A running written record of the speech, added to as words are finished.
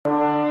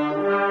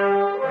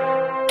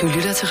Du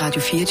lytter til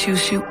Radio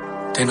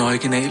 24/7. Den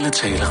originale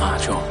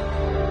taleradio.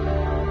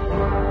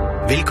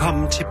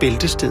 Velkommen til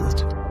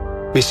Bæltestedet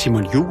med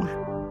Simon Juhl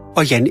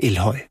og Jan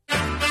Elhøj.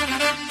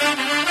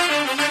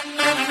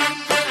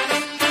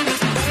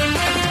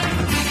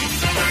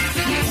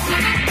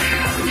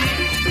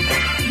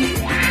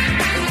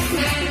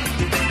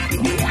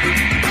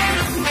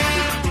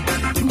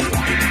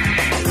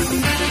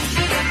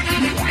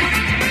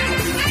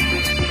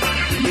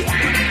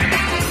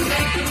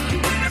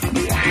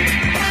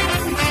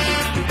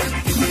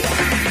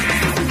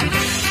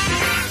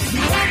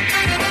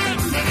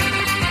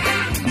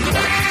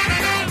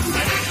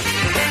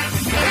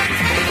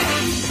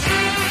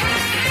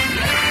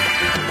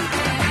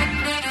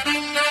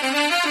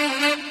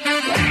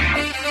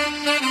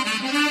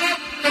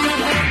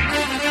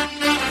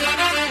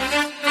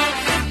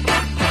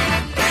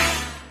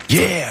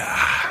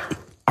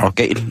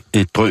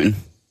 Et drøn.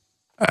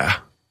 Ja.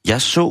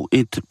 Jeg så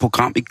et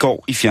program i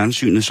går i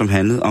fjernsynet, som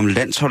handlede om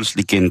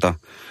landsholdslegender.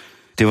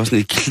 Det var sådan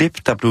et klip,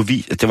 der blev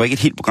vist. Det var ikke et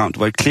helt program, det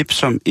var et klip,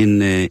 som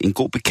en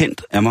god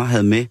bekendt af mig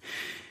havde med.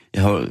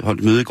 Jeg holdt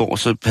et møde i går, og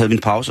så havde vi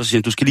en pause, og så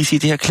siger du skal lige se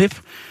det her klip,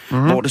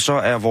 hvor det så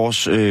er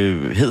vores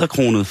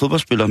hæderkronede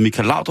fodboldspiller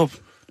Michael Laudrup,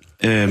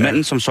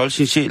 manden, som solgte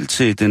sin sjæl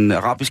til den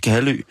arabiske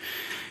halvø,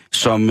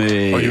 som... og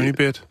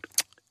Unibet?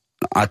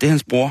 Nej, det er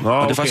hans bror,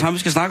 og det er faktisk ham, vi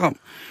skal snakke om.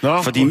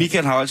 Fordi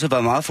Michael har jo altid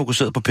været meget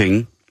fokuseret på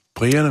penge.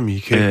 Brian og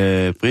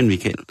Michael. Brian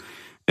Michael.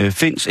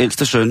 Finns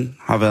ældste søn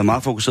har været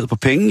meget fokuseret på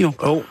penge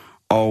jo.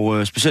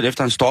 Og specielt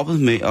efter han stoppede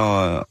med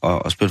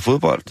at spille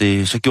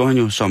fodbold, så gjorde han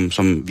jo,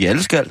 som vi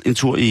alle skal, en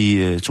tur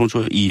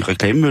i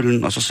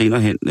reklamemøllen, og så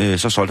senere hen,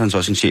 så solgte han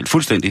så sin sjæl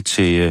fuldstændig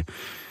til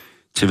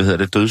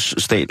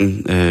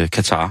dødsstaten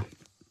Katar.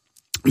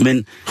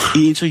 Men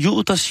i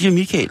interviewet, der siger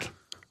Michael,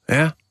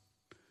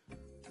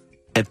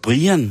 at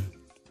Brian,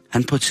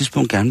 han på et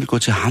tidspunkt gerne vil gå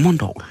til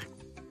Hammondal.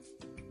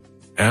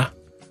 Ja.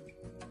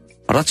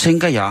 Og der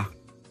tænker jeg...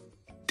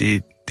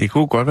 Det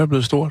kunne godt være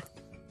blevet stort.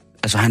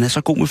 Altså, han er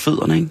så god med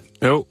fødderne, ikke?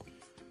 Jo.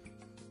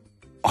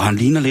 Og han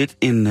ligner lidt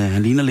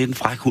en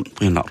fræk hund,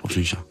 Brian Laudrup,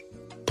 synes jeg.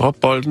 Drop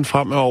bolden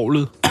frem af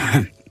orglet.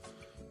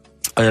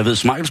 Og jeg ved,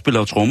 Schmeichel spiller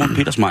jo trommer,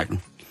 Peter Schmeichel.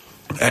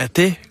 Ja,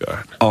 det gør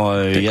han.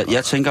 Og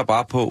jeg tænker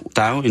bare på,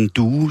 der er jo en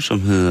duo,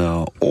 som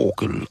hedder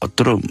orgel og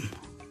drum.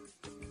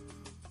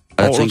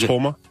 Og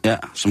trommer? Ja,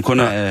 som kun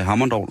er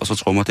Hammondal og så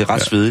trommer. Det er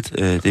ret svedigt.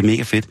 Det er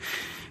mega fedt.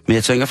 Men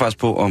jeg tænker faktisk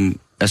på,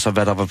 hvad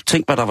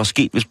der var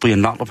sket, hvis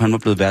Brian Laudrup, han var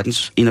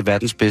blevet en af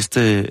verdens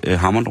bedste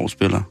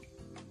Hammondal-spillere.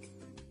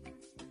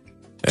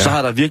 Ja. Så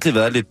har der virkelig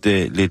været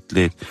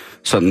lidt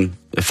sådan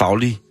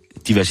faglig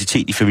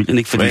diversitet i familien,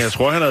 ikke? Fordi men jeg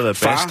tror, han havde været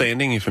bad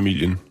standing i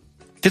familien.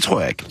 Det tror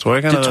jeg ikke. Tror jeg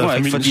ikke, han havde været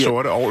familiens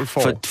sorte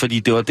orgelfor. Fordi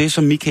det var det,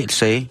 som Michael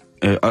sagde.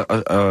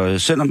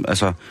 Og selvom,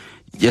 altså...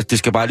 Ja, det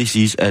skal bare lige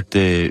siges, at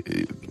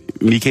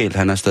Michael,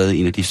 han er stadig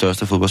en af de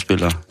største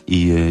fodboldspillere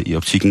i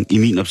optikken. I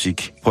min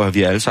optik. Prøv at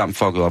vi er alle sammen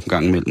fucket op en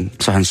gang imellem.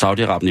 Så hans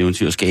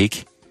Saudi-Arabien-eventyr skal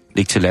ikke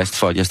ligge til last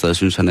for, at jeg stadig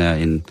synes, han er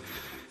en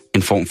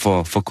form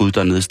for Gud,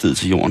 der er nedstedet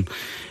til jorden.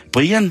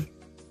 Brian,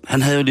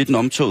 han havde jo lidt en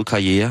omtoget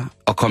karriere,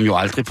 og kom jo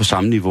aldrig på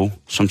samme niveau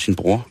som sin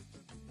bror.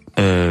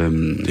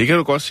 Det kan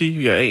du godt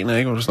sige. Jeg aner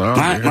ikke, hvad du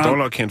snakker om. Jeg kan dog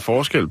nok kende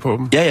forskel på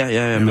dem.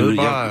 Ja. Men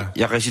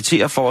jeg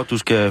reciterer for, at du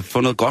skal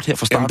få noget godt her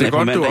fra starten af på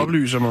mandag. Det er godt, du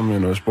oplyser mig med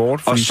noget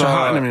sport, fordi så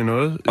har jeg nemlig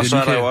noget. Og så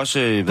er der jo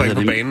også... Bringe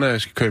på banen, når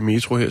jeg skal køre i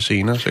metro her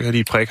senere, så kan jeg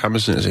lige prikke ham med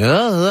siden og sige,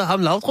 ja,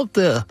 ham Laudrup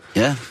der.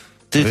 Ja,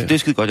 det er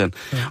skide godt, Jan.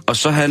 Ja. Og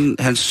så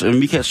hans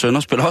Michaels sønner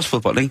spiller også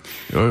fodbold, ikke?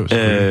 Jo.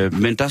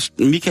 Men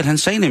Michael, han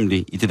sagde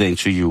nemlig i det der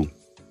interview,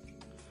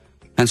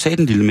 han sagde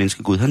den lille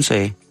menneskegud, han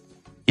sagde,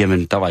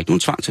 jamen, der var ikke nogen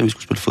tvang til, at vi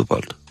skulle spille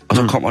fodbold. Og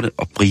så kommer det,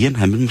 og Brian,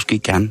 han vil måske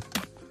gerne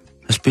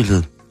have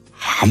spillet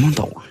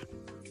Hammondal.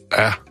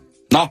 Ja.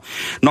 Nå,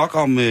 nok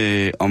om...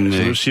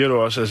 Så nu siger du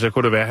også, altså,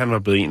 kunne det være, at han var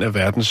blevet en af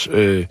verdens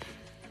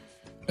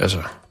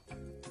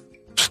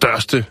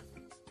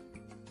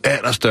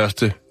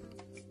allerstørste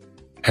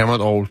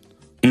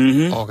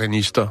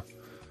Hammondal-organister.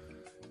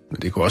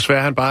 Men det kunne også være,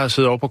 at han bare havde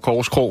siddet over på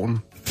Korskrogen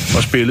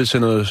og spillet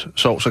til noget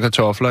sovs og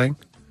kartofler, ikke?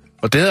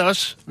 Og det havde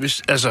også,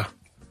 det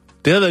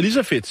havde været lige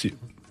så fedt, Sim.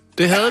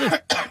 Det havde det.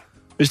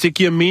 Hvis det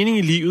giver mening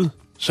i livet,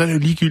 så er det jo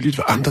ligegyldigt,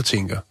 hvad andre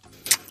tænker.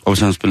 Og hvis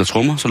han spiller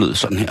trommer, så lyder det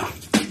sådan her.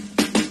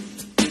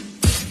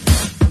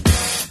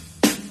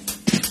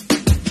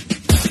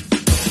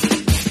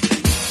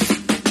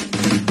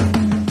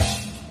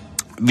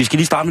 Vi skal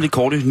lige starte med lidt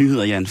korte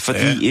nyheder, Jan.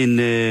 Fordi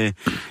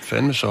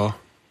fandme så.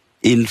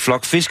 En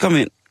flok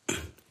fiskermænd,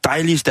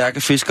 dejlige,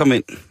 stærke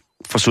fiskermænd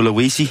fra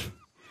Sulawesi.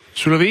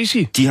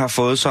 Sulawesi? De har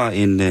fået sig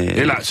en... Det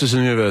er lang tid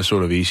siden, vi har været i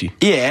Sulawesi.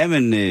 Ja,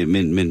 men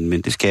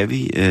det skal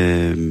vi.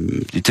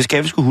 Det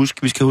skal vi sgu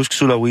huske. Vi skal huske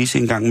Sulawesi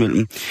en gang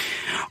imellem.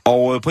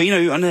 Og på en af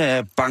øerne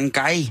af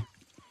Bangai,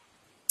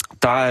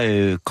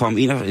 der kom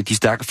en af de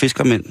stærke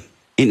fiskermænd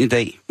ind i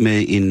dag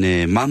med en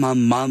meget, meget,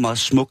 meget, meget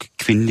smuk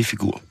kvindelig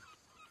figur.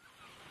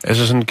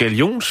 Altså sådan en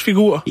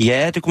galionsfigur?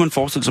 Ja, det kunne man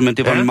forestille sig, men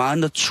det var en meget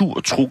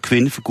naturtro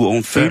kvindefigur.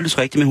 Hun føltes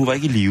rigtigt, men hun var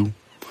ikke i live.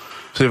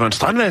 Så det var en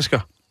strandvasker?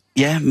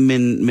 Ja,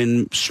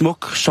 men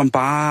smuk som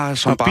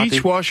bare...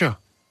 Beachwasher?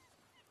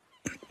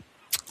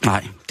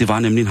 Nej, det var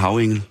nemlig en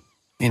havengel.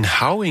 En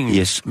havengel?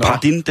 Yes.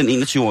 Pardin,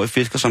 den 21-årige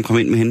fisker, som kom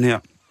ind med hende her.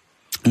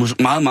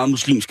 Meget, meget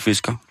muslimsk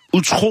fisker.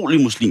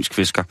 Utrolig muslimsk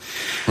fisker.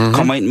 Mm-hmm.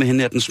 Kommer ind med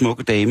hende her, den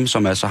smukke dame,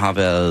 som altså har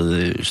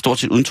været stort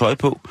set uden tøj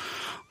på.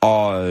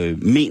 Og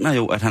mener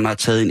jo, at han har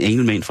taget en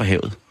engel med ind fra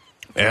havet.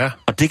 Ja.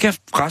 Og det kan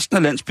resten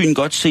af landsbyen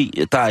godt se,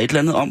 at der er et eller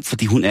andet om,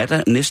 fordi hun er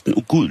da næsten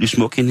ugudelig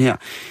smuk hende her.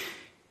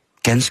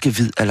 Ganske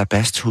hvid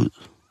alabasthud.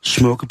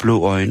 Smukke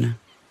blå øjne.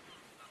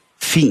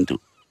 Fint.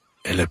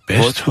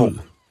 Alabasthud?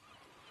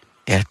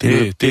 Ja,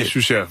 det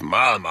synes jeg er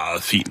meget,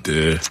 meget fint.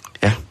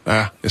 Ja.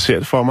 Ja, jeg ser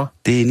det for mig.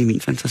 Det er inde i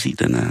min fantasi,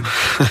 den er.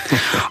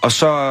 Og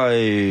så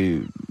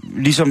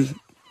ligesom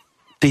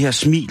det her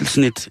smil,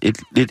 sådan et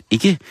lidt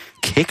ikke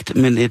kægt,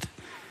 men et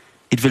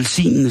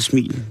velsignende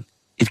smil.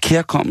 Et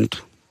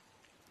kærkomment.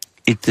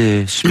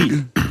 Et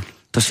smil,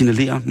 der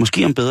signalerer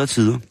måske om bedre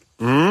tider.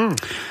 Mm.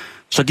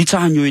 Så de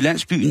tager han jo i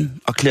landsbyen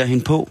og klæder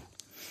hende på.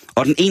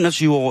 Og den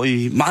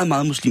 21-årige, meget,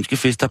 meget muslimske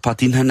fisker,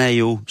 Pardin, han er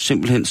jo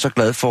simpelthen så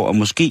glad for at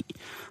måske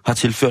har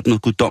tilført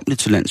noget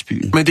guddommeligt til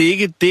landsbyen. Men det er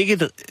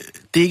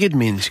ikke et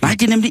menneske. Nej,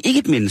 det er nemlig ikke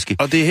et menneske.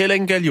 Og det er heller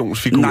ikke en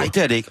galionsfigur. Nej,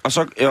 det er det ikke. Og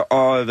så,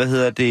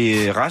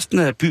 resten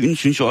af byen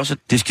synes jo også, at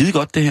det er skide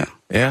godt, det her.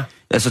 Ja.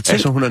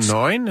 Altså hun er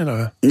nøgen, eller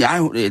hvad? Nej,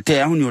 det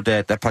er hun jo,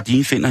 da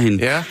Pardin finder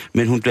hende. Ja.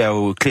 Men hun bliver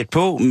jo klædt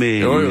på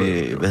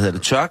med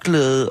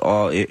tørklæde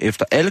og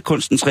efter alle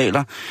kunstens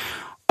regler.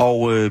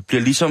 Og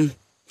bliver ligesom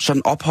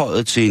sådan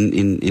ophøjet til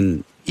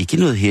en ikke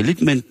noget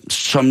helligt, men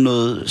som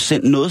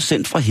noget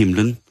sendt fra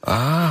himlen.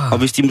 Ah. Og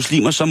hvis de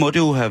muslimer, så må det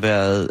jo have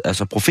været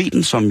altså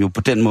profeten, som jo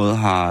på den måde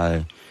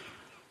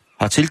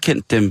har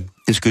tilkendt dem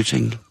en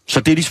skytsengel. Så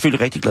det er de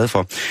selvfølgelig rigtig glade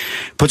for.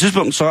 På et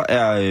tidspunkt så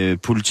er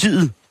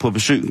politiet på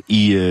besøg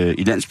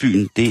i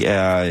landsbyen. Det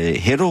er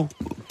Hero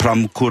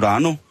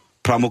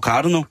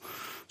Pramukarno,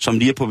 som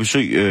lige er på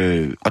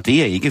besøg, og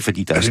det er ikke,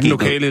 fordi der er sket noget. Er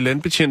det den lokale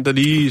landbetjent, der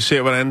lige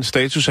ser, hvordan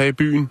status er i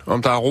byen,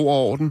 om der er ro og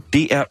orden?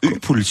 Det er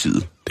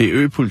øpolitiet. Det er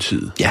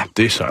øpolitiet? Ja,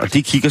 det er sejt. Og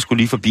de kigger sgu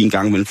lige forbi en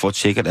gang imellem for at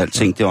tjekke, at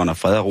alting det er under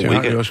fred og ro. Det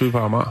har de også ude på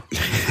Amager.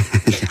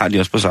 Det har de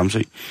også på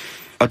Samsø.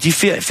 Og de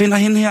finder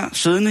hende her,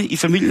 siddende i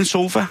familiens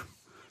sofa,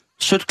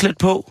 sødt klædt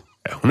på.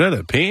 Ja, hun er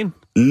da pæn.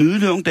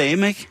 Nydelig ung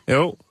dame, ikke?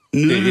 Jo.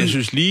 Jeg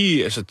synes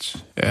lige, altså,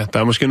 ja, der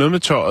er måske noget med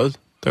tøjet.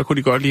 Der kunne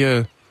de godt lige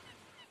have...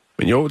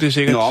 Men jo, det er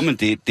sikkert... Nå, men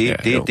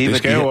det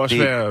skal jo også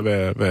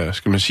være,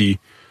 skal man sige...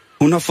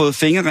 Hun har fået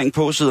fingerring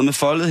på, sidder med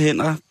foldede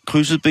hænder,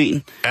 krydset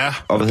ben. Ja,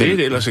 og det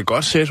er ellers et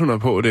godt sæt, hun er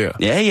på der.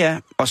 Ja.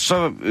 Og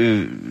så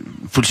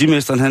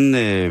politimesteren,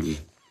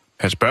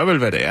 han spørger vel,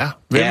 hvad det er.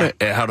 Hvem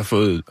er? Har du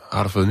fået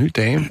en ny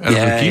dame? Er du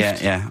blevet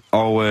gift? Ja.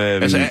 Og,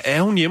 altså,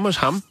 er hun hjemme hos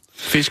ham?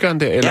 Fiskeren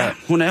der, eller? Ja,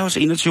 hun er hos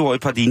 21-årig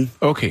Pardin.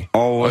 Okay.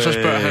 Og så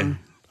spørger han,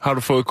 har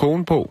du fået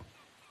kone på?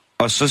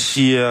 Og så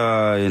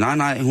siger,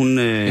 nej, hun...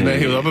 Den er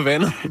hævet op af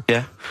vandet?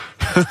 Ja.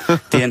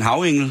 Det er en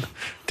havengel.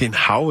 Det er en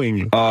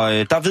havengel. Og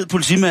der ved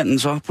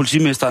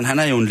politimesteren, han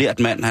er jo en lært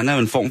mand. Han er jo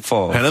en form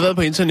for... Han har været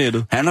på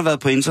internettet. Han har været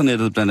på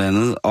internettet blandt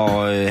andet,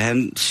 og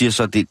han siger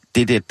så,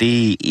 det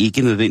er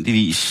ikke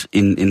nødvendigvis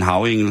en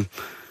havengel.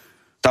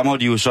 Der må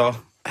de jo så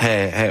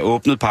have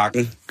åbnet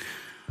pakken.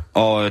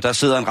 Og der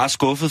sidder en ret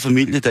skuffet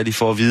familie, da de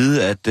får at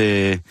vide, at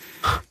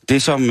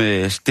det,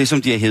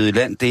 som de har hævet i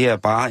land, det er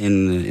bare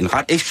en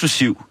ret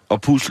eksklusiv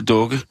og puslet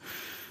dukke.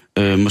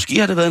 Måske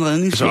har det været en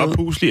redningsflåde. Så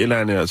oppuslig,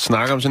 eller han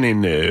snakker om sådan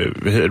en,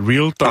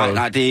 real doll?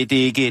 Nej, det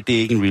er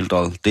ikke en real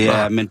doll.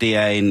 Men det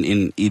er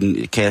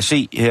en kan jeg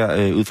se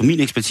her, ud fra min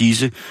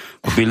ekspertise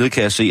på billedet,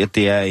 kan jeg se, at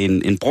det er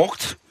en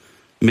brugt,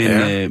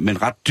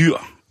 men ret dyr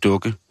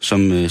dukke,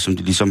 som de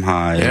ligesom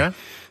har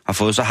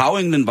fået. Så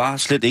havenglen var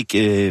slet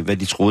ikke, hvad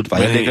de troede, det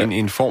var.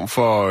 En form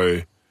for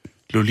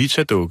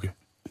Lolita-dukke?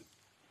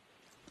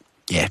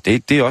 Ja,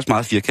 det er også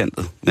meget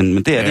firkantet,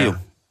 men det er det jo.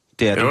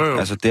 Det er det.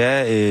 Altså, det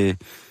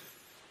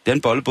er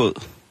en bollebåd.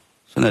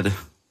 Sådan er det.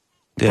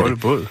 En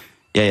bollebåd?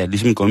 Ja,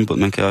 ligesom en gummibåd.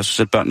 Man kan også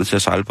sætte børnene til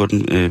at sejle på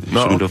den,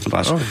 som en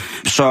luftmadras. Okay.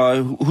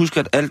 Så husk,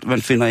 at alt,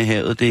 man finder i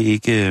havet, det er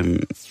ikke...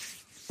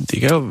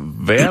 Det kan jo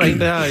være en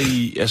der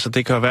i... Altså,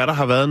 det kan jo være, der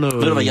har været noget...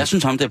 Ved du hvad, jeg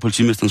synes ham der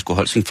politimesteren skulle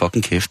holde sin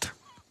fucking kæft.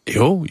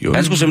 Jo.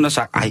 Han skulle simpelthen have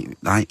sagt,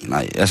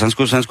 nej. Altså, han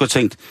skulle have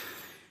tænkt,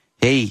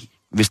 hey,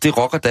 hvis det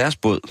rokker deres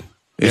båd,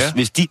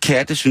 hvis de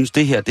katte synes,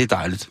 det her, det er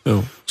dejligt,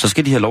 så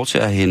skal de have lov til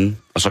at have hende.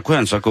 Og så kunne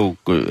han så gå,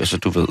 altså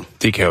du ved.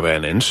 Det kan jo være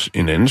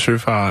en anden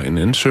søfar, en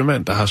anden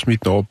sømand, der har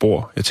smidt den over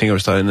bord. Jeg tænker,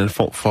 hvis der er en anden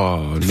form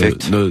for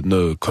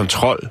noget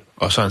kontrol,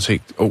 og så har han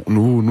sagt,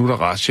 nu er der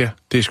razzia.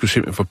 Det er sgu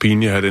simpelthen for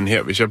pinligt at have den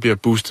her, hvis jeg bliver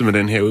boostet med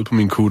den her ude på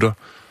min kutter.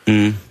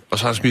 Mm. Og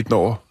så har han smidt den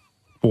over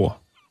bord.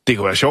 Det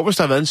kunne være sjovt, hvis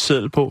der har været en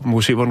seddel på, man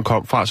kunne se, hvor den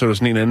kom fra, så er der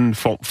sådan en anden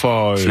form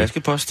for...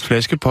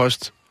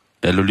 Flaskepost.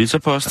 Ja,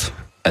 Lolita-post.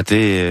 Ja,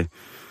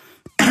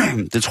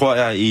 det tror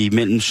jeg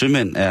imellem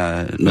sømænd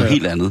er noget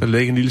helt andet. Der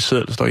ligger en lille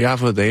seddel, der står, jeg har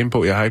fået dame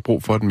på, jeg har ikke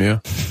brug for den mere.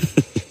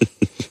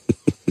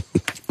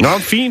 Nå,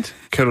 fint.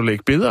 Kan du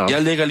lægge billeder op?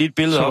 Jeg lægger lige et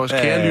billede op. Så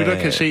vores kære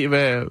lytter kan se,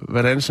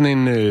 hvordan sådan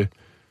en...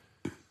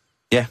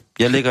 Ja,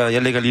 jeg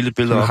lægger lige et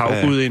billede op.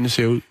 Havgudinde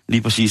ser ud.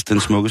 Lige præcis, den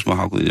smukke små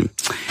havgudinde.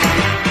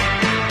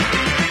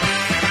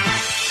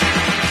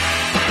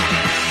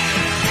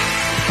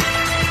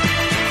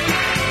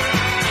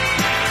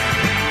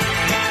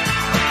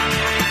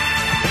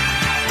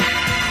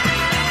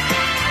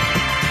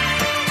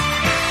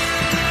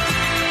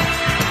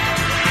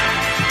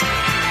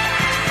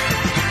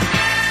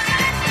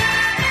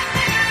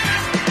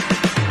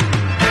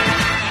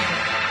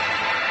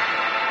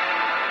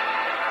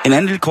 En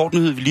anden lille kort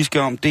nyhed, vi lige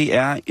skal om, det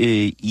er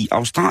i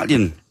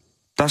Australien.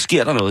 Der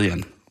sker der noget,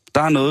 Jan.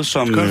 Der er noget,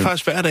 som... Det gør det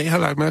faktisk hver dag, jeg har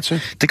lagt mærke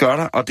til. Det gør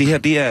der, og det her,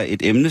 det er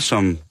et emne,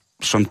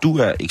 som du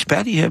er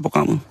ekspert i her i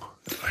programmet.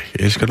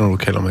 Jeg elsker, når du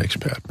kalder mig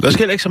ekspert. Der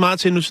skal ikke så meget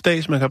til nu til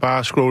dags, man kan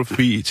bare scrolle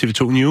forbi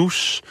TV2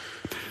 News.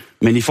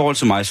 Men i forhold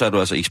til mig, så er du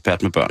altså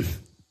ekspert med børn.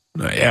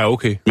 Nå, ja,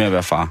 okay. Med at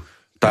være far.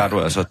 Der er du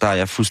altså, der er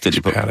jeg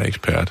fuldstændig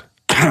ekspert.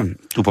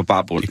 Du er på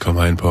bare bund. De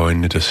kommer ind på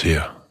øjnene, der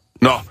ser.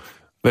 Nå,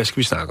 hvad skal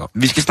vi snakke om?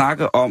 Vi skal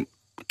snakke om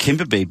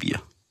kæmpe babyer.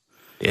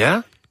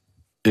 Ja?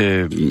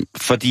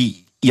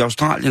 Fordi i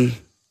Australien,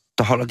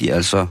 der holder de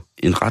altså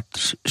en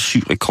ret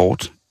syg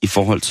rekord i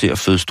forhold til at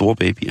føde store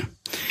babyer.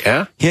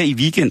 Ja? Her i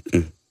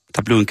weekenden,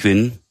 der blev en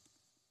kvinde,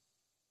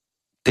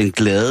 den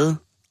glade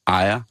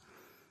ejer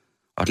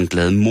og den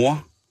glade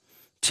mor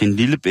til en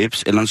lille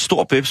bebs, eller en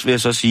stor bebs, vil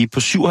jeg så sige, på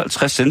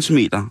 57 cm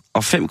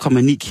og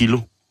 5,9 kilo.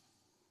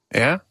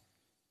 Ja?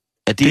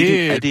 Er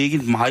det ikke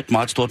et meget,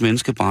 meget stort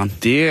menneskebarn?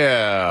 Det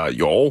er...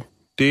 Jo,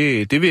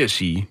 det vil jeg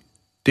sige.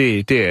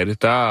 Det er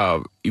det. Der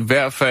er i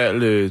hvert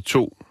fald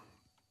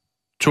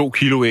 2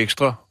 kilo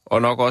ekstra,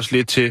 og nok også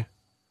lidt til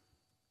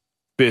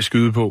ved at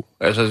skyde på.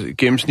 Altså,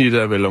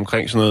 gennemsnittet er vel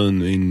omkring sådan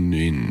noget en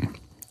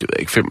jeg ved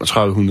ikke,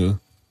 3500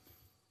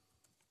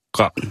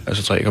 gram,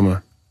 altså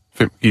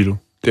 3,5 kilo,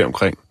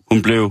 deromkring.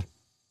 Hun blev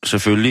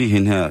selvfølgelig,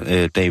 hende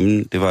her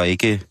damen, det var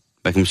ikke,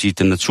 hvad kan man sige,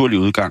 den naturlige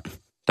udgang,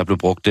 der blev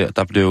brugt der.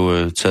 Der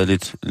blev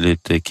taget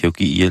lidt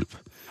kirurgi hjælp.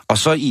 Og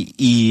så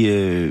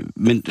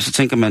men så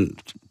tænker man,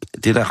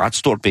 det er da ret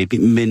stort baby,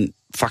 men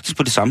faktisk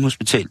på det samme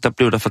hospital, der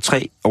blev der for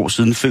 3 år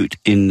siden født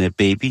en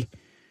baby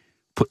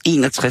på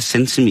 61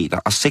 cm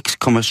og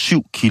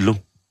 6,7 kilo.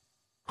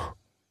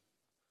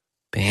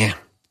 Bæh.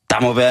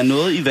 Der må være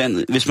noget i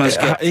vandet, hvis man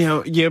skal...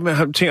 Men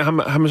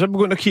har man så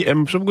begyndt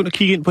at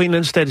kigge ind på en eller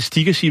anden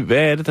statistik og sige,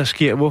 hvad er det, der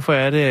sker? Hvorfor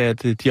er det,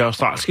 at de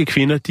australske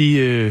kvinder,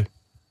 de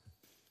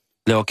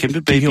laver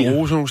kæmpe babyer? De kan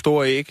roe sådan nogle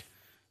store æg?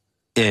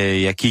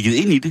 Jeg kiggede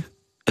ind i det.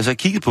 Altså, jeg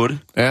kiggede på det.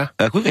 Ja.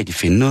 Jeg kunne ikke rigtig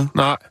finde noget.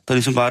 Nej. Der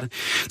ligesom var det.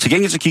 Til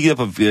gengæld så kiggede jeg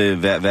på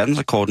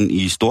verdensrekorden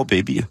i store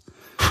babyer.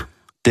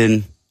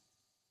 Den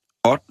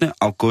 8.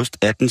 august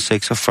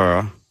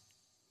 1846,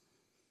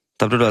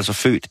 der blev der altså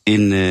født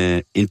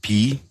en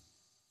pige.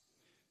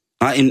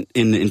 Nej,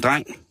 en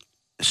dreng,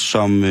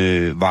 som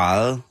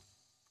vejede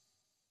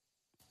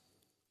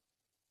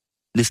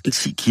næsten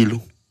 10 kilo.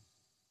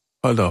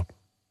 Hold da op.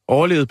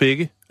 Overlevede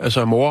begge?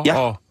 Altså mor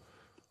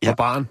og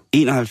barn?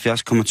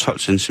 71,12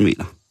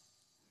 centimeter.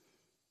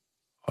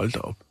 Hold da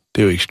op.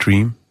 Det er jo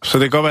extreme. Så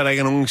det kan godt være, at der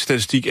ikke er nogen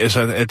statistik, altså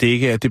at det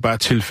ikke er, at det er bare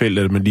et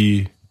tilfælde, at man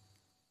lige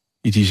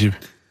i disse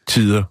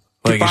tider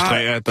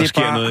registrerer, at der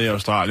sker noget i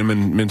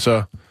Australien, men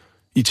så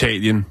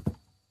Italien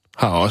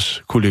har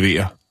også kunne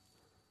levere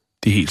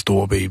de helt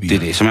store babyer. Det er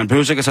det. Så man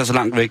behøver ikke at tage så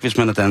langt væk, hvis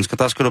man er dansker.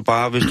 Der skal du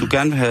bare, hvis du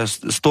gerne vil have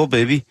stor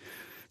baby,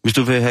 hvis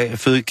du vil have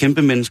føde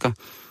kæmpe mennesker,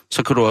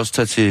 så kan du også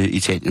tage til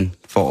Italien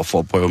for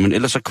at prøve. Men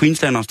ellers så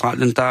Queensland og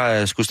Australien,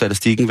 der skulle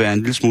statistikken være en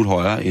lille smule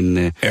højere, end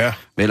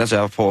hvad ellers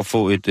er for at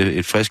få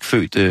et frisk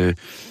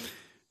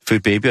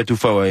født baby. Og du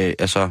får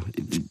altså,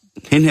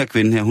 hende her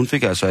kvinde her, hun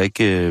fik altså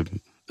ikke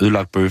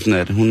ødelagt bøffen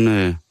af det. Hun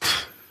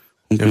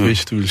jeg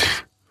vidste, du ville.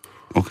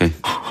 Okay.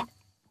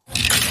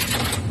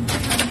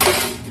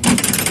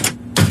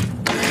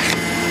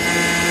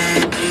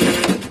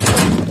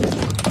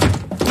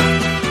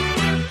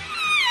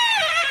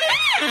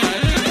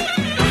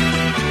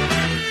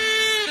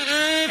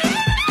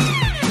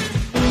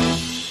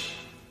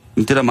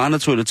 Det er da meget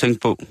naturligt at tænke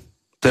på.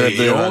 Jeg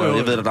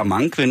ved, at der er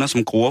mange kvinder,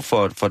 som gruer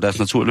for deres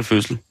naturlige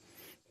fødsel.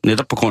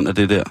 Netop på grund af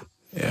det der.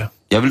 Ja.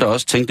 Jeg ville da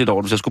også tænke lidt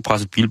over, hvis jeg skulle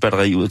presse et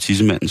bilbatteri ud af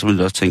tissemanden, så ville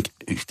jeg også tænke,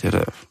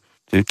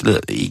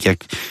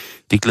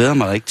 det glæder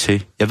mig da ikke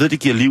til. Jeg ved, det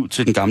giver liv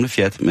til den gamle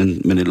Fiat,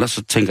 men ellers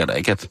så tænker jeg da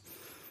ikke, at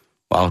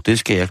wow, det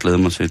skal jeg glæde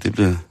mig til. Det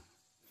bliver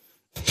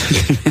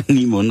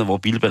 9 måneder, hvor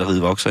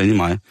bilbatteriet vokser ind i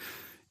mig,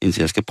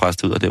 indtil jeg skal presse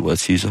det ud af der, hvor jeg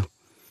tisser.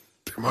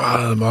 Det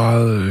er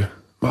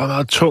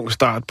meget tung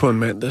start på en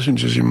mandag,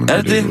 synes jeg, Simon.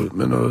 Er det? Ud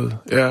med noget.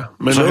 Ja,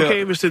 men så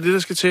okay, hvis det er det, der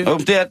skal til.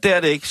 Det er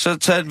det ikke. Så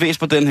tag et væs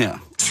på den her.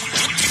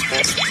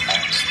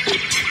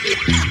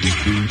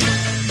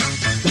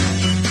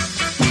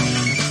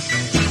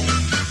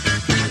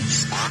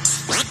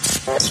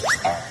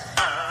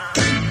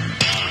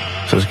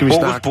 Så skal vi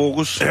snakke.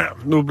 Fokus. Ja,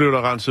 nu blev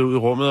der renset ud i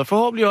rummet, og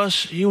forhåbentlig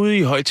også ude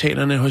i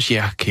højtalerne hos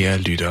jer, kære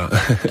lyttere.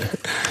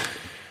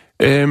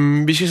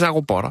 Vi skal snakke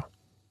robotter.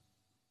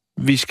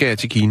 Vi skal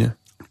til Kina.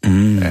 Ja,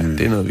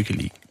 det er noget, vi kan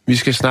lide. Vi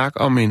skal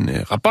snakke om en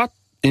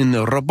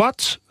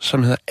robot,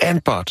 som hedder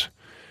Anbot.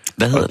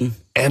 Hvad hedder den?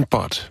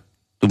 Anbot.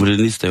 Du må det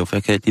lige stave, for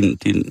jeg kan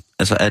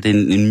altså, er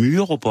det en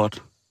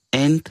myre-robot?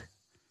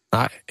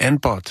 Nej,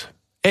 Anbot.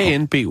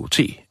 A-N-B-O-T.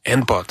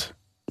 Anbot.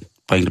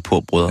 Bring det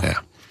på, brødre. Ja.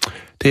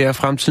 Det er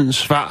fremtidens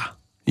svar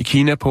i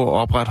Kina på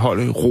at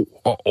opretholde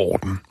ro og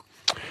orden.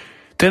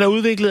 Den er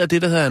udviklet af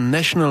det, der hedder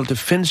National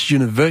Defense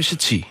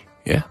University.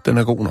 Ja, den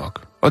er god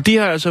nok. Og de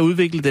har altså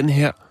udviklet den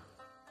her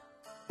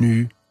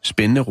nye,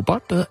 spændende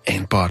robot, der hedder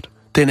Anbot.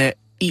 Den er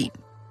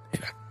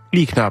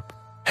lige knap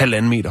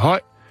 1,5 meter høj,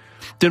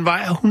 Den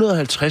vejer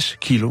 150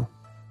 kilo.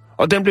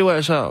 Og den blev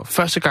altså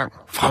første gang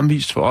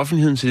fremvist for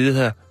offentligheden til det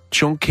her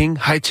Chongqing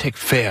High-Tech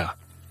Fair.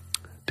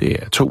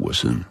 Det er 2 uger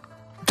siden.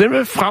 Den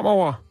vil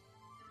fremover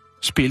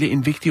spille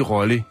en vigtig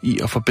rolle i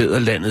at forbedre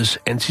landets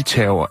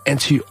antiterror-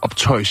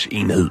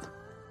 anti-optøjsenhed.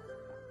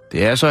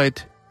 Det er altså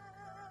et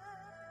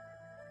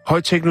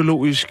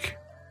højteknologisk,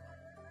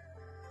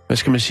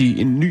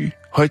 en ny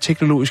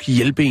højteknologisk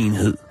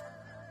hjælpeenhed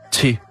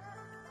til,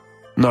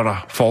 når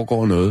der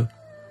foregår noget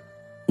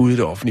ude i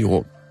det offentlige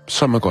rum,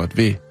 som man godt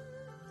vil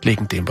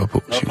lægge en dæmper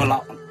på.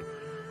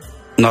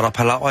 Når der er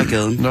palaver i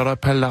gaden. Når der er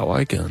palaver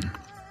i gaden.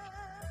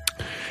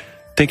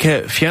 Den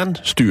kan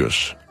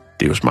fjernstyres.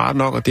 Det er jo smart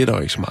nok, og det er der jo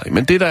ikke så meget i.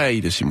 Men det, der er i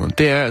det, Simon,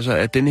 det er altså,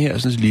 at denne her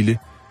sådan lille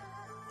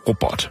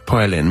robot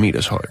på 1,5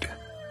 meters højde,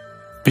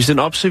 hvis den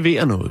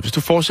observerer noget, hvis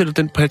du fortsætter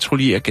den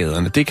patruljerer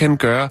gaderne, det kan den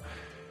gøre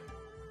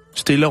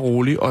stille og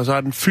roligt, og så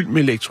er den fyldt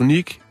med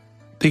elektronik.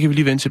 Det kan vi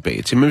lige vende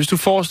tilbage til. Men hvis du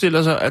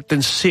forestiller sig, at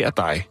den ser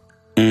dig,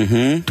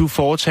 du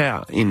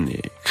foretager en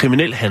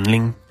kriminel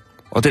handling,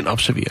 og den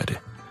observerer det,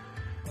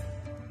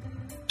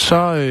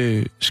 så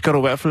skal du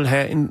i hvert fald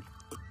have en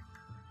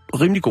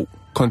rimelig god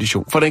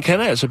kondition. For den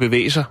kan altså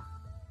bevæge sig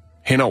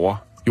hen over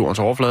jordens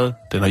overflade.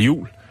 Den har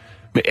hjul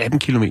med 18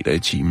 km i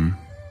timen.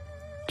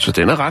 Så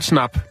den er ret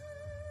snap.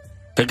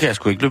 Den kan jeg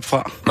sgu ikke løbe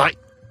fra. Nej.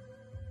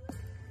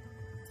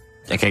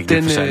 Jeg kan ikke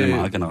løbe for særlig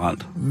meget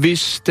generelt.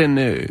 Hvis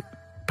den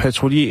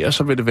patruljerer,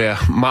 så vil det være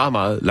meget,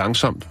 meget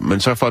langsomt, men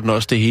så får den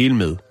også det hele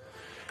med.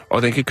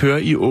 Og den kan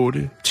køre i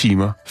 8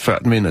 timer, før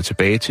den vender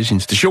tilbage til sin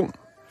station,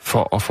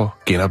 for at få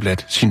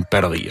genopladt sine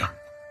batterier.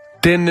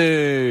 Den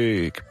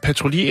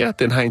patruljerer,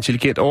 den har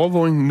intelligent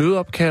overvågning,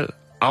 nødopkald,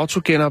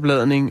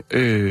 autogenopladning,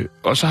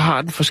 og så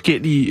har den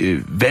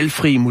forskellige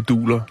valgfrie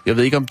moduler. Jeg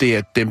ved ikke, om det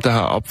er dem, der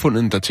har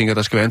opfundet den, der tænker,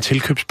 der skal være en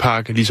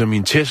tilkøbspakke, ligesom i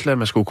en Tesla,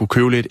 man skulle kunne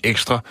købe lidt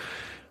ekstra.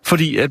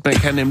 Fordi at man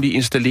kan nemlig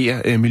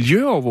installere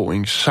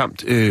miljøovervågning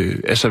samt,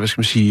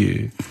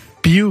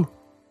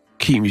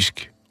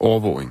 biokemisk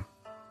overvågning.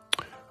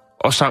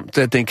 Og samt,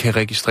 at den kan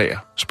registrere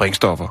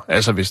sprængstoffer.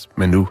 Altså hvis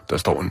man nu, der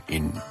står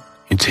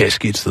en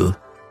taske et sted.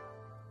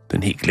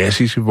 Den helt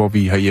klassiske, hvor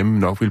vi herhjemme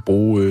nok vil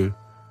bruge,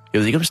 jeg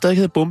ved ikke, om det stadig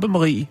hedder Bombe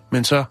Marie,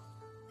 men så,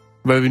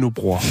 hvad vi nu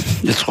bruger.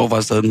 Jeg tror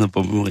bare stadig, den hedder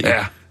Bombe Marie.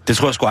 Ja. Det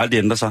tror jeg sgu aldrig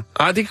ændrer sig.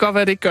 Nej, det kan godt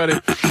være, det ikke gør det.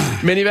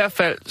 Men i hvert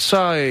fald,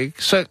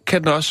 så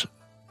kan den også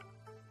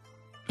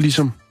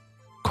ligesom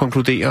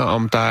konkludere,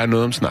 om der er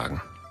noget om snakken.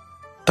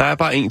 Der er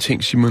bare én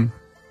ting, Simon,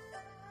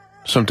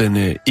 som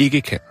den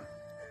ikke kan.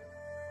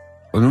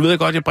 Og nu ved jeg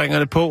godt, jeg bringer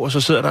det på, og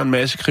så sidder der en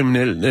masse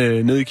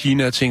kriminelle nede i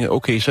Kina og tænker,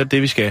 okay, så er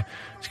det, vi skal.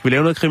 Skal vi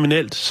lave noget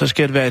kriminelt, så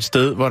skal det være et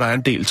sted, hvor der er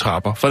en del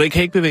trapper. For den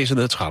kan ikke bevæge sig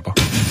ned ad trapper.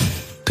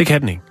 Det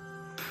kan den ikke.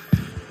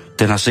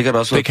 Den har sikkert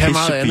også været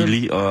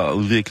pissebillig at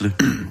udvikle.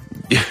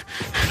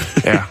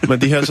 Ja,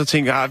 men de her så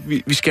tænker,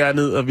 vi skærer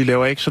ned, og vi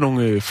laver ikke sådan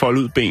nogle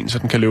foldudben, så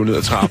den kan løbe ned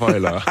ad trapper,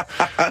 eller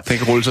den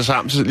kan rulle sig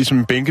sammen, så ligesom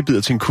en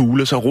bænkebider til en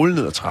kugle, så rulle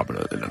ned ad trapper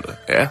eller noget.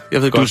 Ja,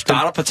 jeg ved godt. Du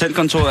starter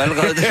patentkontoret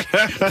allerede.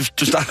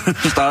 Du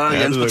starter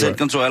Jens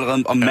patentkontor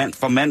allerede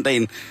fra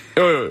mandagen.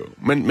 Jo.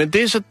 Men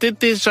det er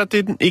så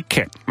det, den ikke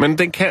kan. Men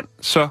den kan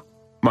så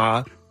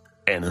meget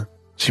andet,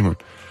 Simon.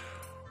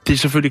 Det er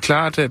selvfølgelig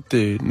klart, at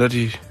når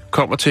de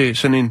kommer til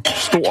sådan en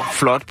stor,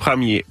 flot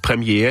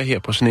premiere her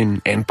på sådan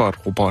en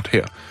Anbot-robot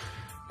her,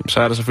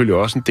 så er der selvfølgelig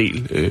også en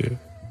del,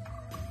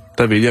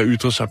 der vælger at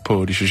ytre sig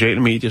på de sociale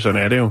medier.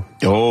 Sådan er det jo.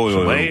 Jo.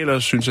 Som regel,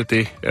 og synes, at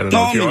det er der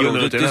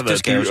noget. Det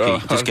skal jo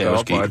ske. Det skal jo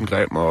ske. Og den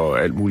grim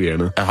og alt muligt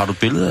andet. Har du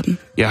billede af den?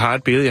 Jeg har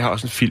et billede. Jeg har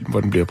også en film,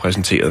 hvor den bliver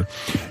præsenteret.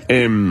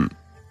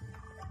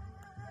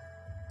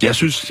 Jeg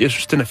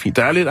synes, den er fin.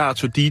 Der er lidt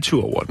R2-D2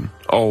 over den.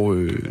 Og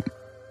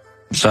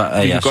så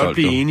er vi jeg kan godt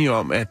blive enige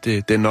om, at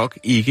den nok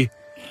ikke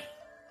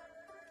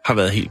har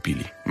været helt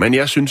billig. Men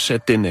jeg synes,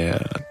 at den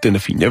er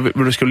fin.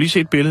 Du skal jo lige se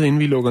et billede, inden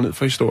vi lukker ned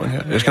for historien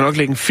her. Jeg skal nok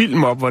lægge en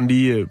film op, hvor den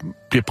lige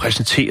bliver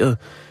præsenteret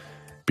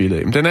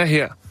billede. Men den er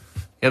her.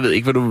 Jeg ved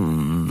ikke,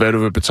 hvad du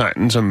vil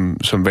betegne den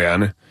som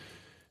værende.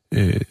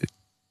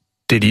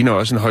 Det ligner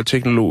også en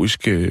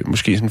højteknologisk,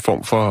 måske sådan en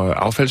form for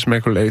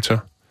affaldsmakulator.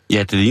 Ja,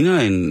 det ligner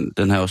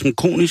den har også en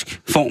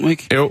konisk form,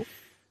 ikke? Jo.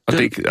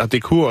 Og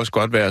det kunne også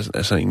godt være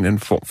altså en eller anden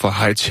form for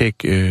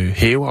high-tech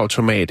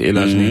hæveautomat,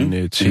 eller sådan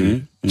en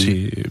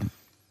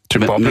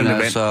til boblende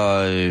vand.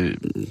 Altså,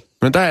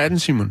 Men der er den,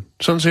 Simon.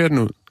 Sådan ser den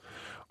ud.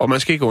 Og man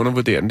skal ikke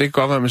undervurdere den. Det kan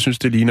godt være, at man synes,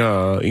 det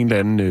ligner en eller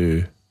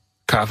anden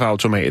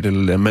kaffeautomat,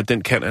 men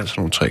den kan altså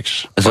nogle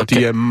tricks. Altså, og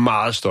de er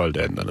meget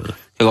stolte af den dernede. Jeg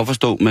kan godt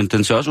forstå, men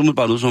den ser også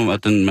umiddelbart ud som,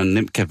 at man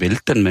nemt kan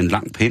vælte den med en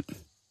lang pind.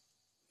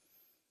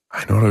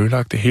 Ej, nu har du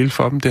ødelagt det hele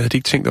for dem. Det havde de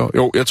ikke tænkt over.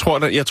 Jo, jeg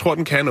tror,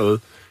 den kan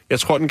noget. Jeg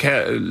tror, den kan...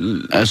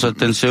 Altså,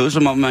 den ser ud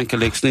som om, man kan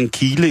lægge sådan en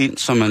kile ind,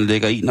 som man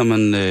lægger i,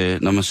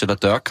 når man sætter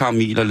dørkarm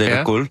i eller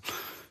lægger gulv.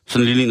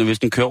 Sådan lige, når hvis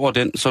den kører over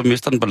den, så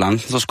mister den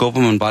balancen, så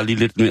skubber man bare lige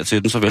lidt mere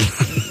til den, så vel.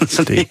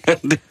 Så det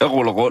her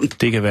ruller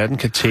rundt. Det kan være, den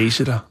kan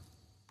tase dig.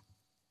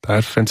 Der er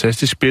et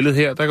fantastisk billede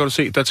her. Der kan du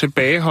se, der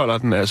tilbageholder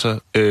den altså...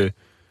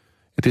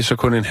 det er så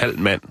kun en halv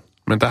mand.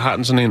 Men der har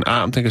den sådan en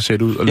arm, den kan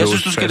sætte ud og låse fast. Jeg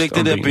synes, du skal lægge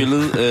det der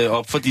billede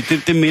op, fordi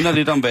det minder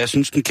lidt om, hvad jeg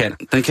synes, den kan.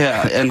 Den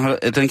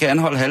kan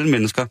anholde halve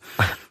mennesker.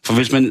 For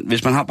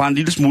hvis man har bare en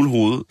lille smule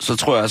hoved, så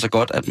tror jeg altså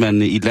godt, at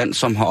man i et land,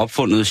 som har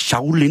opfundet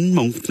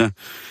Shaolin-munkene,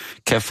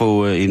 kan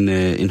få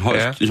en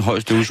høj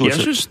støvsuger.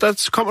 Jeg synes,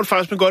 der kommer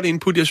faktisk med godt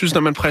input. Jeg synes,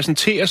 når man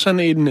præsenterer sådan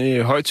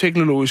en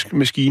højteknologisk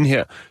maskine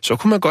her, så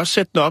kunne man godt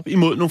sætte den op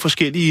imod nogle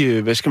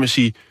forskellige, hvad skal man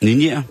sige...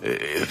 Ninjaer.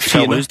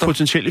 Fjender,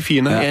 potentielle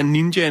fjender. Ja, en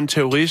ninja, en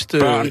terrorist...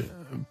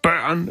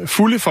 Børn,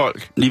 fulde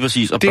folk. Lige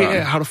præcis, og børn.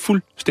 Det har du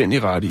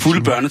fuldstændig ret i.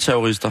 Fulde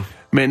børneterrorister.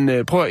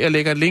 Men prøv at jeg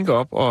lægger et link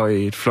op og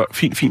et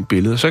fint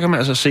billede. Så kan man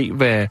altså se,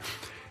 hvad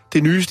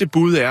det nyeste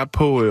bud er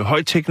på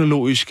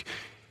højteknologisk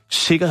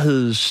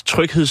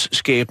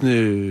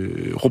tryghedsskabende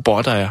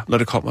robotter er, når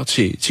det kommer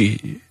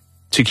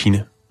til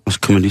Kina. Og så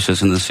kan man lige sætte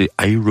sig ned og se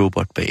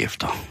iRobot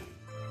bagefter.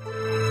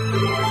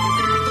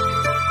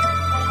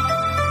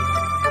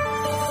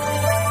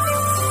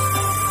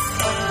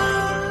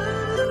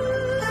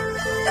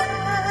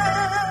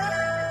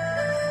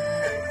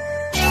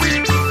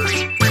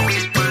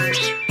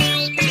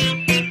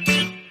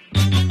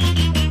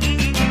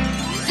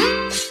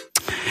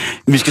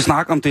 Vi skal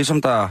snakke om det,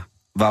 som der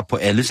var på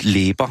alles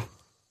læber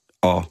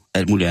og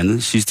alt muligt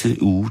andet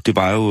sidste uge. Det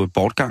var jo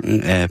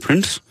bortgangen af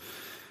Prince,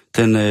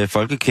 den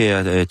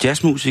folkekære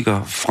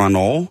jazzmusiker fra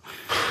Norge,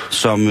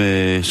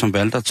 som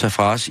valgte at tage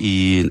fra os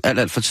i en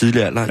alt for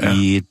tidlig alder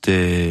i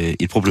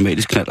et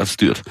problematisk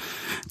knallertstyrt.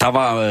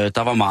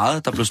 Der var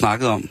meget, der blev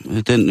snakket om.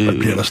 Der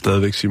bliver der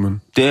stadigvæk,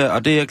 Simon. Det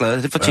er jeg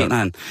glad, det fortjener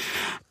han.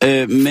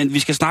 Men vi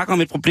skal snakke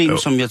om et problem,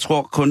 som jeg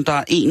tror kun der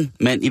er én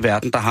mand i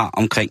verden, der har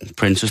omkring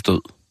Princes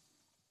død.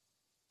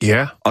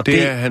 Ja, og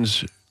det er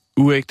hans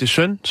uægte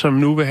søn, som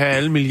nu vil have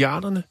alle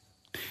milliarderne.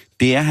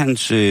 Det er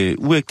hans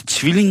uægte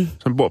tvilling.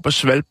 Som bor på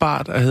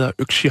Svalbard og hedder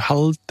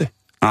Økshihalde.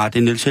 Nej, det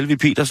er Niels Helvig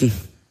Petersen,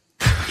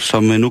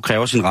 som nu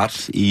kræver sin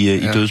ret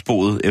i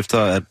dødsboet, efter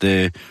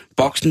at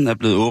boksen er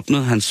blevet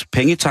åbnet, hans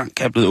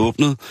pengetank er blevet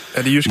åbnet.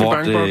 Er det Jyske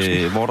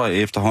Bankboksen?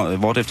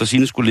 Hvor der efter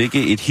sine skulle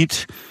ligge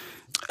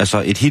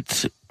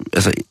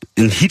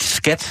en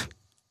hitskat,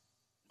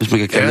 hvis man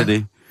kan kalde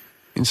det.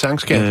 En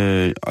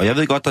sangskat. Og jeg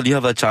ved godt, der lige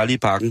har været Charlie i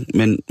pakken,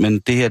 men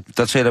det her,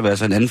 der taler vi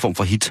altså en anden form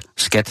for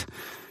hitskat.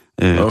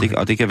 Okay.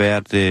 Og det kan være,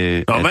 at...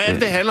 hvad er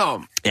det handler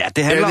om? Ja,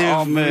 det handler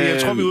om...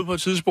 Jeg tror, vi er ude på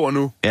et tidsspor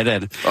nu. Ja, det er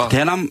det. Det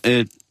handler om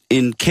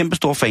en kæmpe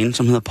stor fan,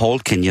 som hedder Paul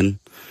Kenyon.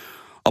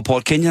 Og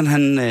Paul Kenyon,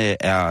 han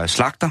er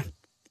slagter.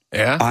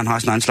 Ja. Og han har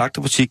sin egen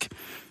slagterbutik.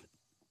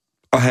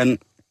 Og han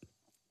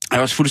er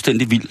også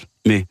fuldstændig vild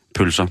med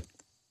pølser.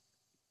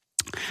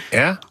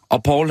 Ja.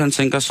 Og Paul, han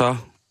tænker så...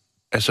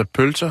 Altså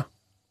pølser?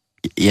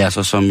 Ja,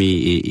 så som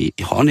i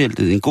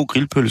håndhældet, en god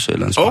grillpølse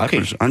eller en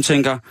spejepølse. Okay.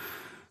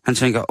 Han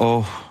tænker,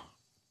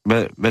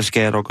 hvad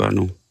skal jeg dog gøre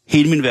nu?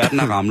 Hele min verden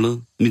er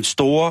ramlet. Min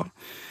store...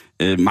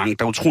 der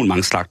er utrolig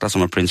mange slagter,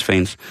 som er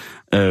Prince-fans.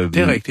 Det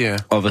er rigtigt, ja.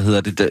 Og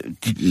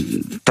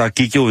der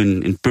gik jo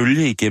en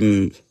bølge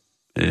igennem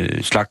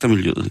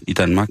slagtermiljøet i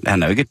Danmark.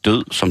 Han er jo ikke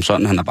død som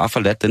sådan, han har bare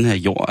forladt den her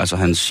jord, altså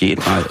hans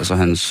sjæl, altså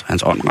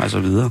hans ånd rejser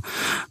videre.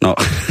 Nå.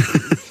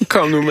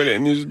 Kom nu med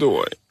den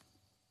historie.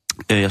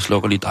 Jeg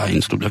slukker lige dig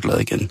ind, så du bliver glad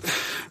igen.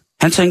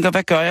 Han tænker,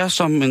 hvad gør jeg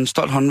som en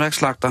stolt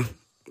håndværksslagter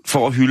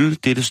for at hylde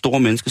det store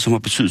menneske, som har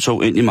betydet så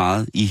uendelig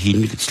meget i hele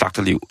mit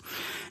slagterliv?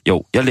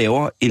 Jo, jeg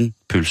laver en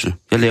pølse.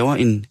 Jeg laver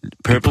en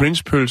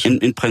prinspølse.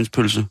 En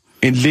prinspølse.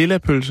 En lilla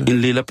pølse.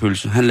 En lilla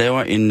pølse. Han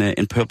laver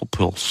en purple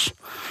pulse.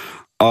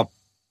 Og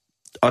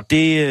det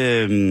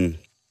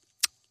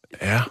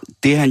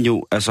det er han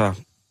jo altså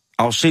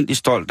afsindig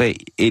stolt af,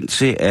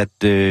 indtil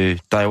at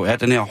der jo er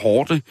den her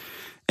horde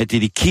af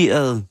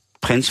dedikerede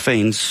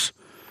Prince-fans,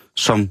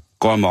 som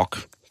går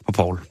amok på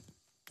Paul.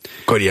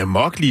 Går de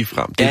amok lige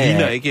frem? Det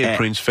ligner ikke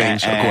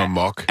Prince-fans at gå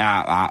amok.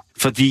 Ja,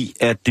 fordi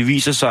at det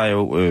viser sig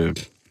jo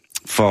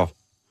for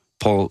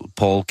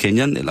Paul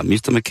Kenyon, eller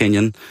Mr.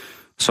 McKenyon,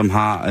 som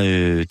har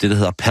det, der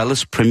hedder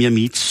Palace Premier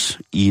Meats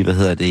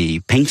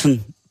i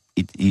Paignton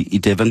i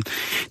Devon.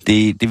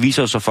 Det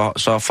viser jo så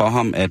for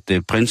ham,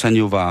 at Prince han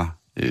jo var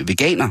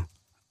veganer.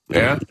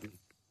 Ja.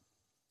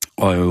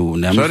 Og jo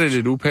nærmest... Så er det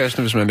lidt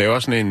upassende, hvis man laver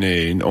sådan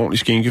en ordentlig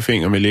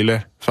skinkefinger med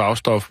lilla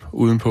farvestof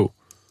udenpå.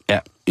 Ja,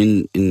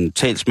 en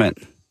talsmand,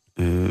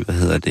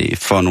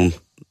 for nogle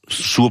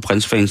sure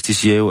Prince-fans, de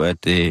siger jo,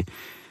 at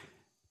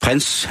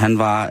Prince, han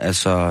var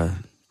altså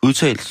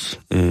udtalt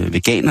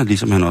veganer,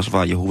 ligesom han også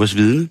var Jehovas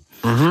vidne.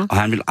 Mm-hmm. Og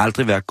han ville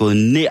aldrig være gået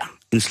nær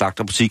en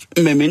slagterbutik,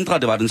 medmindre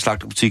det var den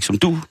slagterbutik, som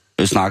du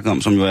snakkede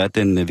om, som jo er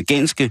den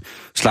veganske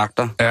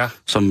slagter,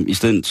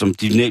 som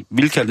de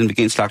ville kalde den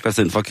veganske slagter, i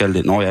stedet for at kalde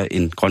det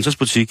en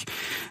grøntsagsbutik.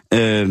 Og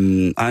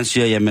han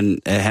siger, jamen,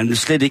 han vil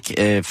slet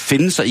ikke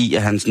finde sig i,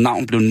 at hans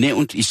navn blev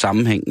nævnt i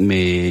sammenhæng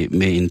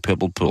med en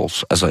purple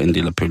pulse, altså en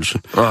lille pølse.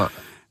 Ja.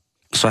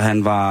 Så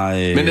han var...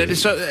 Men er det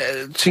så,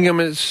 tænker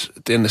man,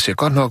 den ser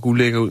godt nok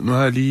ulækker ud. Nu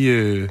har jeg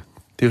lige... det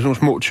er jo sådan nogle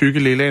små, tykke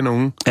lille af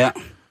nogen. Ja.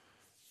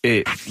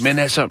 Men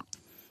altså...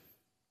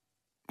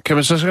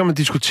 Så kan man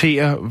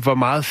diskutere, hvor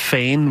meget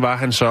fan var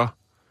han så,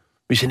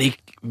 hvis han ikke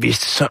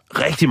vidste så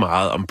rigtig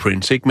meget om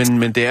Prince, ikke?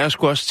 Men det er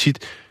sgu også tit...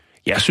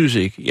 Jeg synes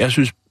ikke. Jeg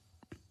synes,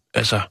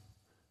 altså,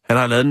 han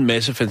har lavet en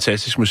masse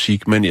fantastisk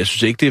musik, men jeg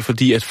synes ikke, det er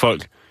fordi, at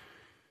folk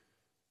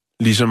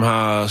ligesom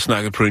har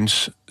snakket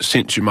Prince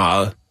sindssygt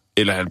meget,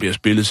 eller han bliver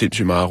spillet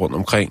sindssygt meget rundt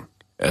omkring.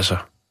 Altså,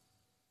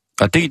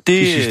 og de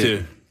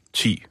sidste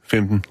 10,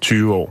 15,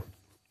 20 år.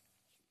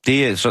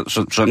 Det er,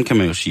 sådan kan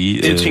man jo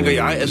sige. Det tænker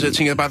jeg. Altså, jeg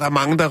tænker bare, der er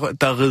mange,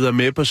 der rider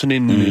med på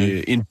sådan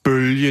en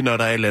bølge, når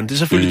der er et eller andet. Det er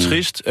selvfølgelig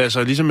trist.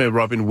 Altså, ligesom med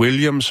Robin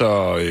Williams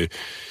og...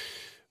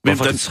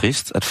 Hvorfor er det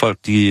trist, at folk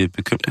de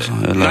bekymrer sig?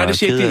 Eller nej, det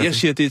siger ikke det. Jeg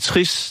siger, det er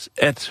trist,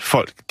 at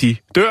folk de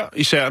dør,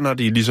 især når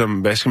de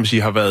ligesom, hvad skal man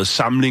sige, har været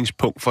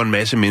samlingspunkt for en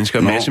masse mennesker.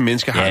 En masse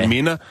mennesker har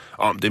minder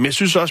om det. Men jeg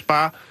synes også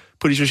bare,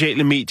 på de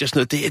sociale medier,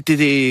 sådan noget,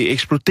 det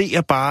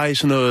eksploderer bare i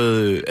sådan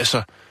noget...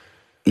 Altså...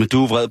 Men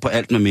du er vred på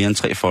alt med mere end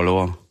 3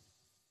 followere.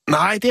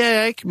 Nej, det er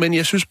jeg ikke, men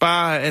jeg synes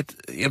bare, at...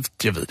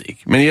 Jeg ved det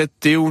ikke. Men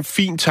det er jo en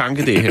fin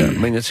tanke, det her.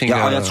 Men jeg tænker...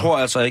 Ja, og jeg tror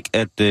altså ikke,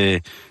 at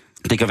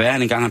det kan være, at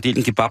han engang har delt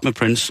en kebab med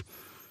Prince.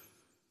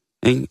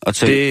 Ikke? Og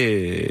til,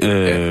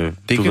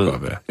 det kan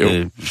godt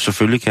være.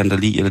 Selvfølgelig kan han da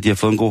lide, eller de har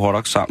fået en god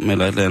hotdog sammen,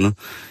 eller et eller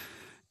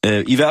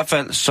andet. I hvert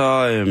fald,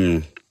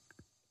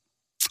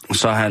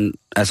 så han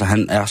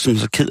er simpelthen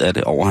så ked af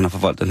det over, at han har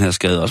forvoldt den her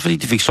skade. Også fordi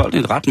de fik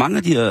solgt ret mange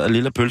af de her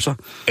lille pølser.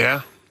 Ja,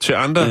 til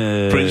andre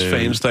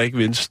Prince-fans, der ikke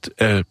vidste,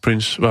 at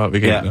Prince var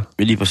veganer.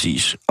 Ja, lige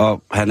præcis.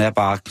 Og han er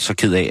bare så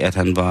ked af, at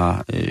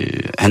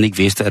han ikke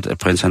vidste, at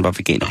Prince han var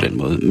veganer på den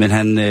måde. Men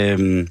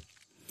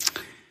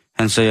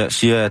han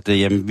siger, at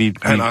jamen,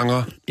 han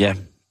angrer. Ja.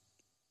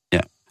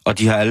 Og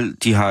de har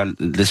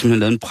simpelthen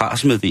lavet en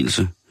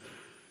pressemeddelelse,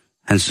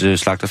 hans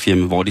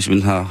slagterfirma, hvor de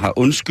simpelthen har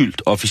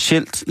undskyldt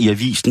officielt i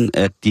avisen,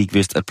 at de ikke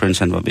vidste, at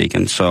Prince han var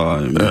vegan.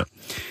 Så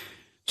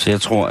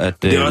jeg tror,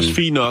 at... Det er også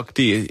fint nok.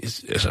 Det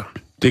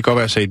kan godt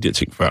være, at jeg sagde de her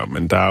ting før,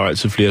 men der er jo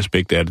altid flere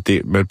aspekter af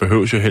det. Man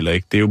behøver jo heller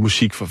ikke. Det er jo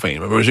musik for fanden.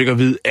 Man behøver ikke at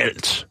vide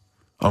alt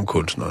om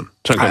kunstneren.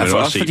 Så kan man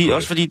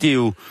også fordi det er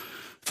jo...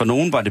 For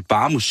nogen var det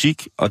bare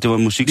musik, og det var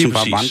musik, som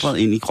bare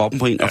vandrede ind i kroppen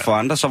på en, og for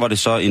andre så var det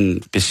så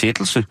en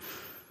besættelse,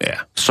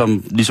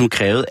 som ligesom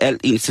krævede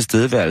alt ens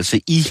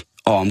tilstedeværelse i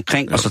og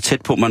omkring, og så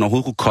tæt på, man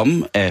overhovedet kunne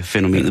komme af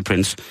fænomenet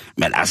Prince.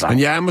 Men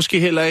jeg er måske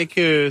heller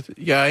ikke,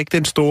 jeg er ikke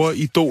den store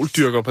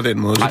idoldyrker på den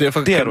måde, så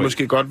derfor kan det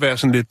måske godt være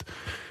sådan lidt...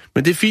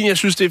 Men det er fint, jeg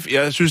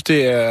synes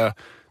det er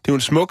jo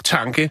en smuk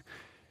tanke,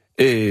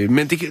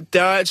 men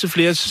der er altid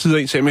flere sider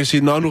ind, så man kan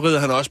sige, nu rider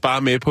han også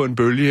bare med på en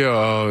bølge,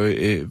 og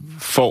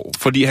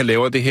fordi han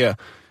laver det her.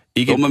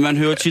 Ikke... Jo, men man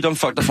hører tit om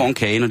folk, der får en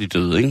kage, når de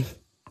døde, ikke?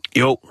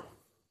 Jo.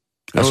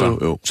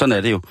 Altså, sådan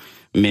er det jo.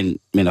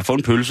 Men at få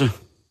en pølse,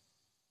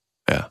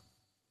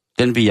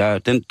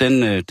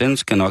 den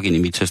skal nok ind i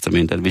mit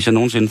testament. Hvis jeg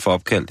nogensinde får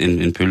opkaldt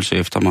en pølse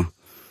efter mig,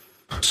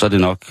 så er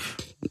det nok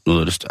noget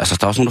af det... Altså,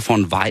 der er også nogen, der får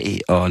en vej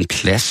og en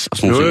plads og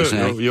sådan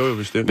noget. Jo,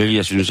 bestemt. Hvilket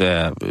jeg synes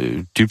er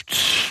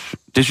dybt...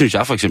 Det synes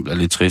jeg for eksempel er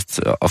lidt trist,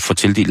 at få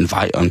tildelt en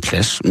vej og en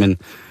plads, men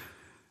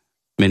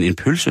en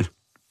pølse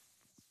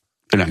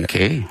eller en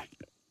kage.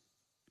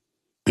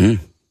 Jo,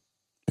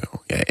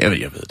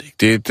 jeg ved det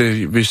ikke.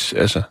 Det hvis,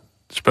 altså...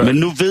 Men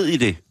nu ved I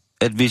det,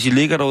 at hvis I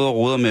ligger derude og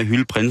roder med at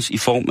hylde Prince i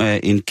form af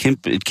en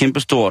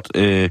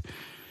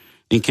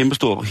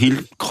kæmpestor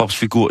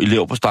helkropsfigur i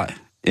leverpostej,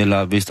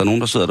 eller hvis der er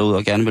nogen, der sidder derude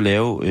og gerne vil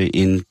lave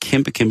en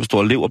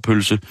kæmpestor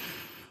leverpølse,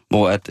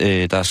 hvor at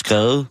der er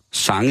skrevet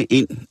sange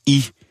ind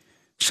i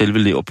selve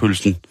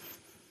leverpølsen,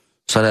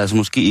 så er det altså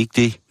måske ikke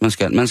det, man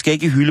skal. Man skal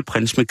ikke hylde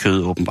Prince med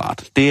kød,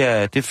 åbenbart.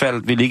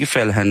 Det vil ikke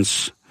falde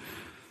hans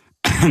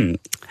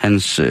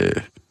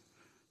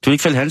det vil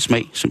ikke falde hans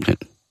smag, simpelthen.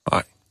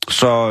 Nej.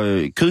 Så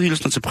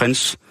kødhilsner til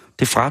Prince,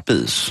 det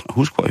frabedes. Og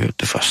husk, hvor jeg hørte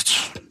det først.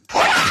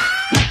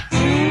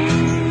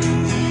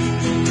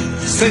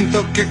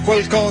 Sento che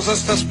qualcosa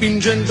sta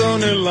spingendo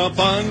nella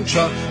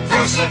pancia.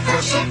 Forse,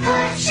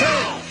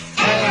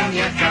 è la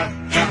mia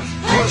cacca.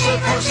 Forse,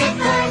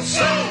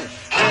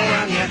 è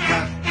la mia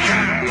cacca.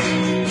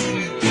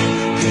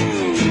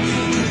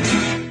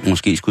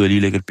 Måske skulle jeg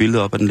lige lægge et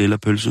billede op af den lille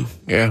pølse.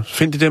 Ja,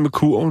 find det der med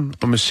kurven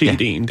og med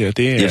CD'en der.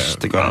 Det er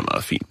det gør et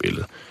meget fint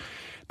billede.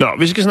 Nå,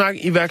 vi skal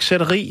snakke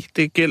iværksætteri.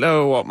 Det gælder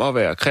jo om at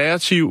være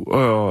kreativ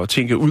og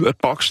tænke ud af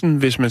boksen,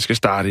 hvis man skal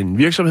starte en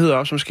virksomhed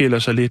op, som skiller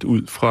sig lidt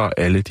ud fra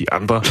alle de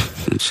andre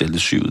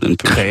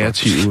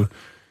kreative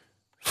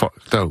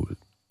folk derude.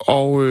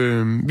 Og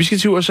vi skal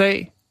til USA,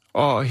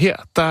 og her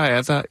der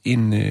er der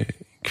en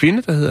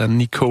kvinde, der hedder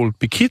Nicole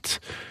Bekidt,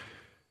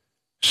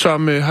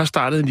 som har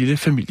startet en lille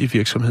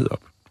familievirksomhed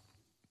op.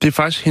 Det er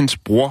faktisk hendes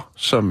bror,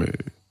 som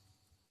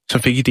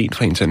fik ideen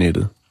fra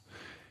internettet.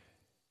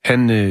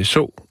 Han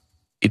så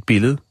et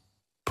billede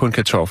på en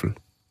kartoffel.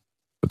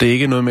 Og det er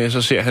ikke noget med, at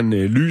så ser han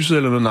lyset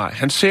eller noget. Nej,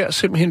 han ser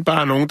simpelthen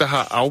bare nogen, der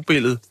har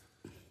afbildet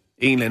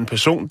en eller anden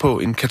person på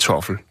en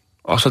kartoffel.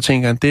 Og så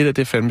tænker han, det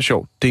er fandme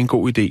sjovt. Det er en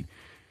god idé.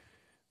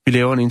 Vi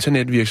laver en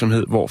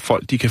internetvirksomhed, hvor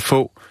folk de kan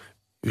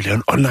vi laver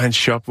en online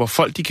shop, hvor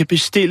folk de kan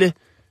bestille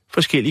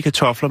forskellige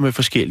kartofler med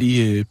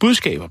forskellige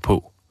budskaber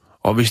på.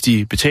 Og hvis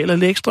de betaler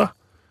lidt ekstra,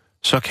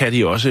 så kan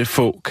de også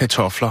få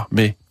kartofler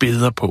med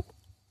billeder på.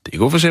 Det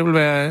kunne for eksempel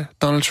være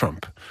Donald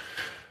Trump.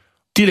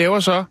 De laver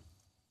så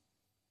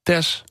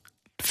deres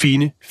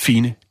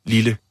fine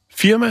lille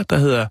firma, der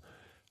hedder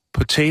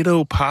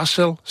Potato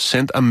Parcel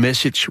Send a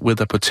Message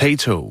with a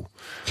Potato.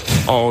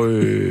 Og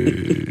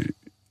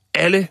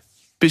alle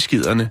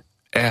beskederne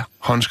er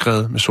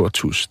håndskrevet med sort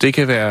tus. Det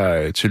kan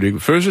være tillykke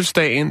med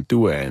fødselsdagen,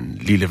 du er en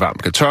lille varm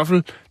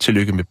kartoffel,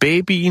 tillykke med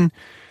babyen,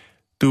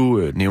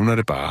 du nævner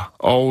det bare.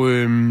 Og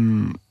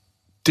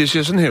det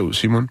ser sådan her ud,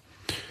 Simon.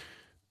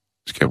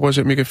 Skal jeg prøve at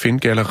se, om jeg kan finde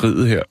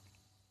galleriet her.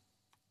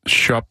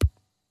 Shop.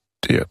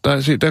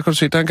 Der kan du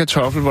se, der er en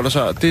kartoffel, hvor der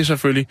så... Det er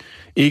selvfølgelig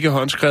ikke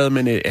håndskrevet,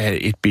 men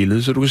et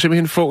billede. Så du kan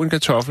simpelthen få en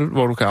kartoffel,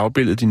 hvor du kan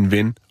afbilde din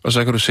ven, og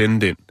så kan du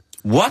sende den.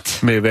 What?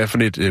 Med hvad for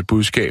et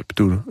budskab,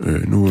 du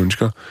nu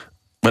ønsker.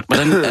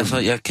 Hvordan, altså,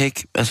 jeg kan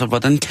ikke... Altså,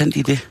 hvordan kan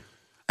de det?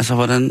 Altså,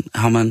 hvordan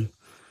har man...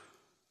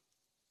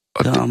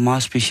 Og det er en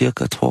meget speciel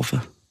kartoffel.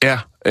 Ja,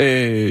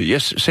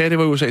 jeg sagde, det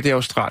var USA, det er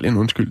Australien,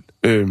 undskyld.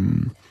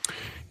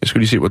 Jeg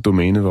skulle lige se, hvor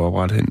domænet var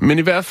oprettet hen. Men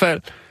i hvert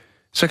fald,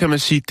 så kan man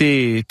sige,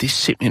 det er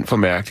simpelthen for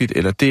mærkeligt,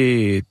 eller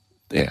det...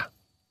 Ja,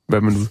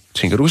 hvad man nu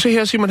tænker. Du kan se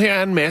her, Simon, her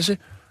er en masse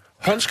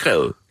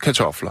håndskrevet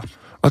kartofler.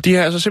 Og de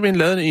har altså simpelthen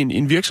lavet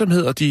en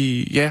virksomhed, og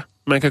de... Ja,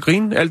 man kan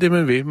grine alt det,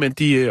 man vil, men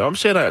de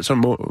omsætter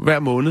altså hver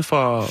måned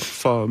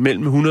for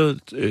mellem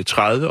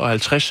 130 og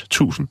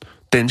 50.000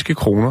 danske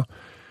kroner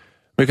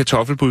med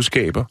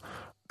kartoffelbudskaber.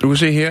 Du kan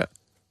se her,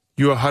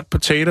 you are hot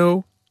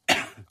potato,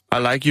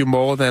 I like you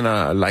more than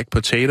I like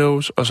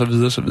potatoes, og så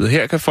videre, så videre.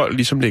 Her kan folk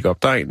ligesom lægge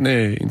op. Der er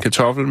en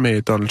kartoffel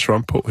med Donald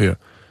Trump på her.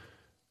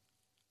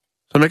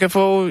 Så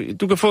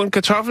du kan få en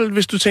kartoffel,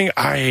 hvis du tænker,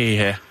 ej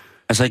ja.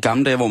 Altså i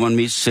gamle dage, hvor man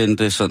mest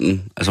sendte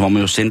sådan... Altså hvor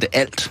man jo sendte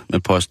alt med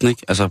posten,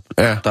 ikke? Altså,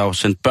 ja. Der er jo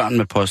sendt børn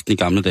med posten i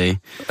gamle dage.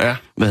 Ja.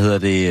 Hvad hedder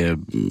det?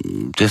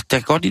 Der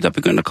kan godt lide, der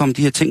begynder at komme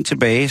de her ting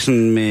tilbage,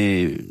 sådan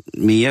med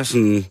mere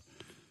sådan...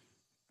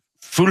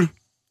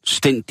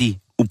 fuldstændig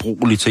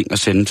ubrugelige ting at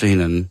sende til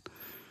hinanden.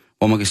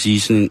 Hvor man kan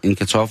sige, sådan en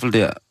kartoffel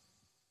der,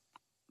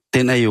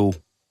 den er jo...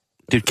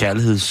 Det er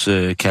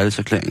et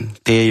kærlighedserklæring.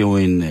 Det er jo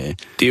en...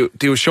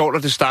 Det er jo sjovt,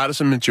 at det startede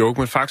som en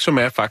joke, men faktum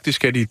er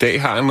faktisk, at de i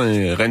dag har en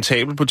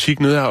rentabel butik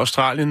nede i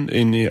Australien,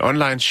 en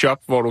online shop,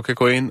 hvor du kan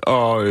gå ind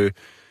og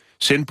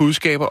sende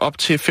budskaber. Op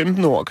til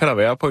 15 år kan der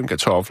være på en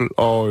kartoffel,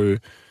 og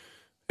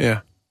ja,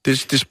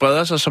 det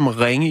spreder sig som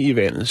ringe i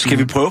vandet. Skal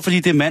vi prøve, fordi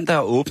det er mandag,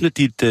 at åbne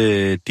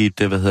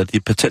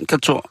dit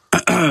patentkontor,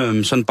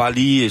 sådan bare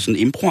lige sådan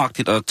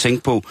improagtigt og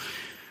tænke på,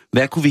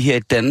 hvad kunne vi her i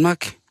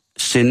Danmark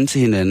sende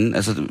til hinanden?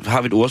 Altså,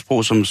 har vi et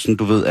ordsprog, som sådan,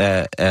 du ved,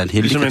 er en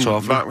heldig ligesom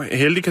kartoffel? En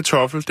heldig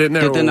kartoffel, den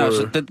er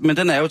jo... Men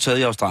den er jo taget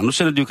i Australien. Nu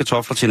sender de jo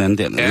kartofler til hinanden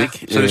dernede, ja,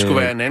 ikke? Så det skulle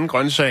være en anden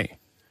grøntsag.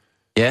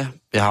 Ja,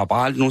 jeg har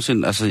bare aldrig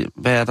nogensinde... Altså,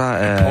 hvad er der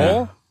af...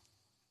 Porre?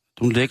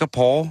 Du lægger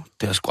porre?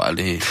 Det er sgu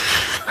aldrig...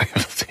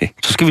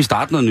 Så skal vi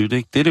starte noget nyt,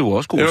 ikke? Det er det jo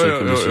også god til,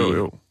 kan man sige.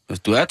 Jo.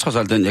 Altså, du er trods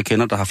alt den, jeg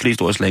kender, der har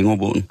flest ord i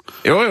slangeordbogen.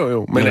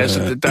 Jo. Men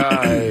altså,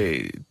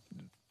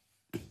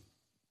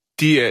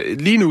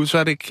 lige nu så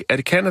er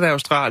det Canada,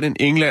 Australien,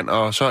 England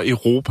og så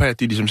Europa,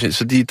 de ligesom selv.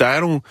 Så der er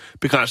nogle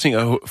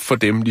begrænsninger for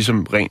dem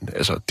ligesom rent.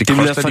 Altså, det vil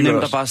være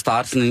fornemt at bare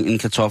starte sådan en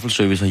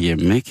kartoffelservice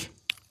herhjemme, ikke?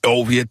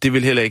 Jo, det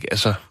vil heller ikke,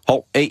 altså.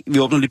 Vi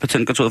åbner lige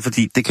patentkontoret,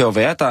 fordi det kan jo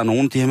være, at der er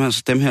nogle af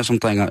dem her, som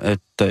bringer,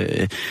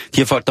 de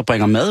her folk, der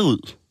bringer mad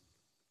ud.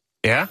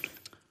 Ja.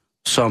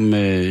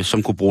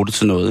 Som kunne bruge det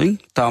til noget, ikke?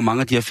 Der er jo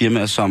mange af de her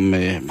firmaer, som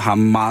har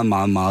meget,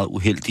 meget, meget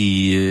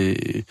uheldige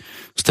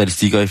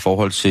statistikker i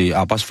forhold til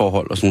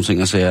arbejdsforhold og sådan nogle ting,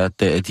 altså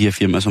er de her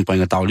firmaer, som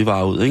bringer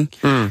dagligvarer ud, ikke?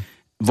 Mm.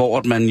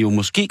 Hvor man jo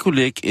måske kunne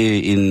lægge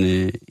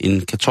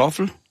en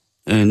kartoffel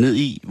ned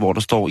i, hvor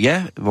der står,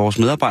 ja, vores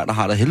medarbejdere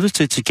har der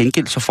helvede til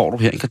gengæld, så får du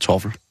her en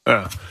kartoffel.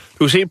 Ja.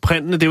 Du kan se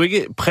printene, det er jo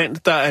ikke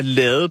print, der er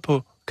lavet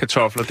på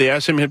kartofler. Det er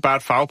simpelthen bare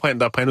et farveprint,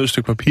 der er printet et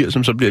stykke papir,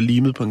 som så bliver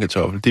limet på en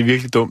kartoffel. Det er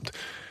virkelig dumt.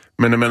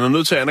 Men man er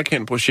nødt til at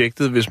anerkende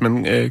projektet, hvis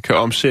man kan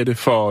omsætte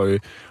for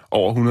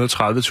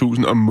over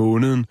 130.000 om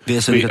måneden ved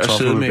at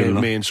sidde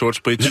med en sort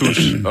sprittus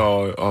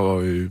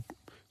og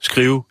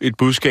skrive et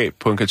budskab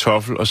på en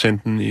kartoffel og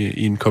sende den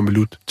i en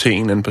konvolut til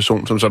en eller anden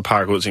person, som så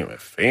pakker ud og tænker, hvad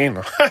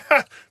fanden?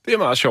 Det er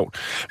meget sjovt.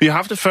 Vi har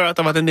haft det før,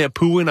 der var den der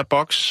poo in a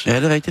box. Ja,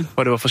 det er rigtigt.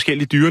 Hvor det var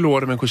forskellige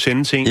dyrelorte, man kunne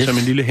sende til en som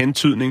en lille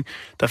hentydning.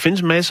 Der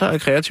findes masser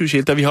af kreative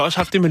sjældre. Vi har også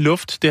haft det med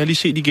luft, det har jeg lige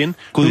set igen.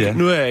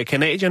 Nu er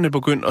kanadierne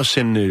begyndt at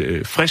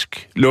sende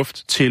frisk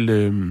luft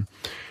til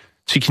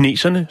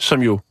kineserne,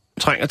 som jo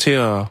trænger til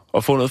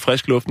at få noget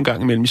frisk luft en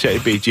gang imellem, især i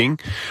Beijing.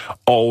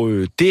 Og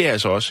det er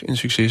altså også en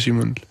succes,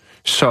 Simon.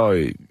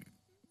 Så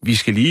vi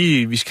skal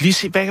lige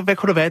se, hvad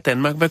kunne der være i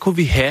Danmark? Hvad kunne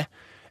vi have?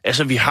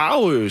 Altså, vi har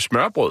jo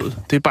smørbrød.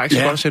 Det er bare ikke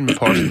så godt at sende med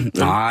posten.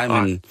 Nej,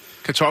 men...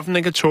 Kartoflen,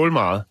 den kan tåle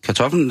meget.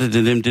 Kartoflen,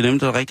 det er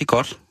nemt og rigtig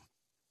godt.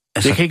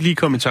 Altså, jeg kan ikke lige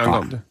komme i tanke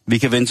om det. Vi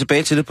kan vende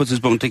tilbage til det på et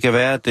tidspunkt. Det kan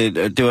være, at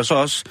det var så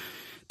også...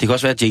 Det kan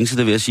også være, at jinxet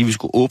det ved at sige, at vi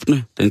skulle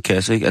åbne den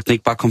kasse, ikke? At den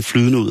ikke bare kom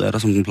flydende ud af der,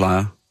 som den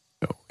plejer.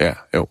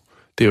 Jo.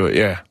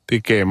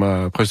 Det gav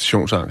mig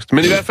præstationsangst.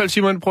 Men i hvert fald,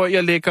 Simon, prøv,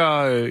 jeg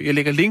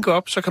lægger link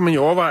op, så kan man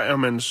jo overveje, om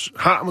man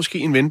har måske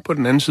en ven på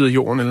den anden side af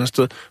jorden eller et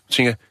sted, og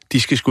tænker,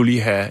 de skal skulle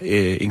lige have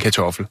en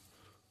kartoffel.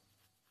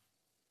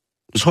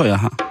 Det tror jeg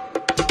har.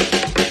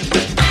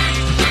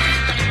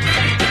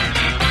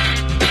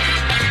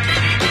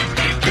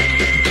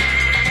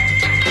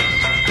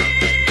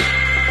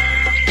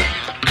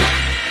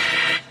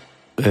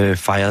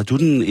 fejrede du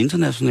den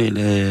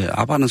internationale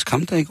arbejdernes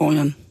kampdag i går,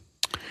 Jan?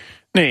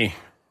 Nej, jeg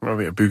var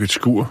ved at bygge et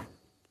skur.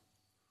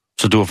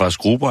 Så du var faktisk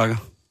skruebrækker?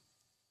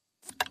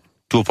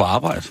 Du var på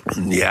arbejde?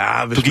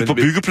 Ja, hvis du gik på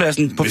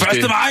byggepladsen på 1.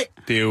 maj?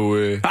 Det er jo...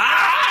 Det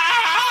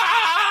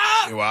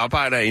er jo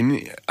arbejde af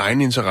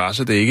egen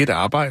interesse. Det er ikke et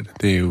arbejde.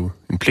 Det er jo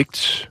en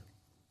pligt.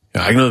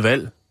 Jeg har ikke noget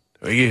valg.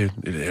 Det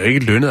er jo ikke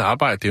et lønnet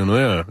arbejde. Det er jo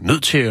noget, jeg er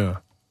nødt til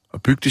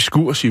at bygge det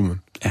skur,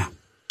 Simon. Ja,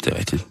 det er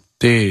rigtigt.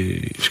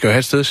 Det skal jo have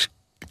et sted...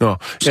 Nå,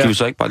 skal vi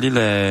så ikke bare lige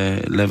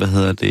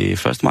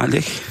lade 1. maj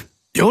ligge?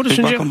 Jo, det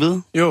synes jeg. Komme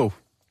videre? Jo.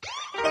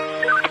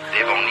 Det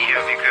er vogn 9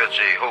 her, vi kører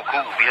til HK.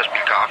 Vi har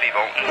spillet kaffe i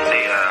vognen.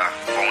 Det er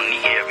vogn 9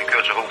 her, vi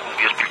kører til HK.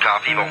 Vi har spillet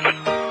kaffe i vognen.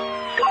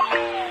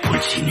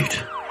 POLITINYT.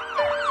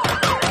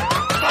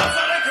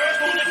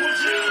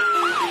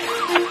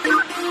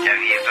 Ja,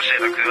 vi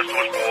eftersætter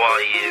kørestolsbrugere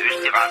i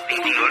østlig retning.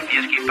 De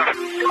 04 skifter.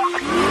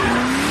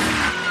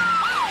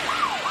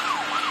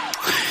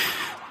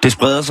 Det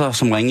spreder sig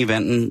som ringe i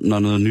vandet, når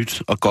noget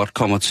nyt og godt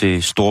kommer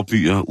til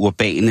storbyer,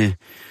 urbane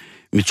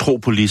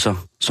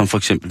metropolisser, som for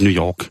eksempel New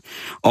York.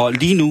 Og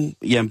lige nu,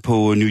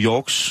 på New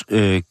Yorks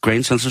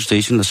Grand Central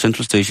Station, eller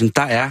Central Station,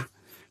 der er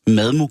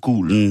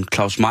madmogulen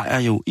Claus Meyer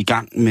jo i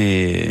gang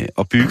med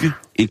at bygge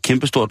et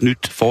kæmpestort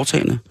nyt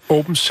foretagende.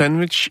 Open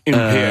Sandwich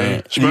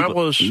Imperium.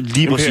 Smørbrøds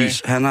lige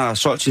præcis. Han har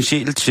solgt sin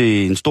sjæl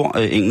til en stor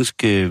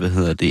engelsk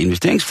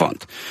investeringsfond,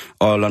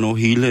 og lader nu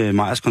hele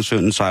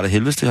Meyers-koncernen sejle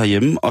helvedes til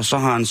herhjemme, og så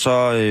har han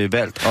så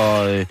valgt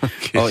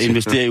at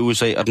investere i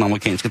USA og den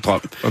amerikanske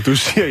drøm. Og du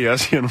siger, jeg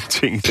siger nogle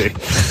ting i dag.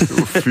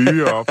 Du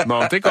fyrer op.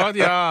 Nå, det er godt,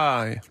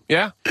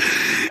 ja.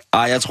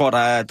 Ej, jeg tror,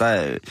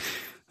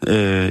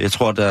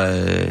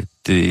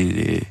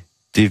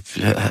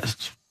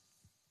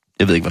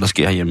 jeg ved ikke, hvad der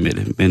sker herhjemme med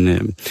det, men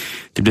det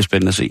bliver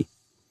spændende at se.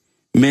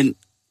 Men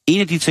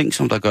en af de ting,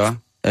 som der gør,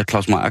 at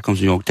Claus Meyer kom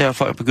til New York, det er, at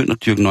folk begynder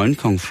at dyrke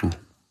nøgen-kung-fu.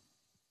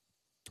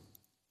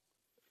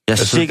 Jeg er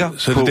sikker på...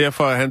 Så det er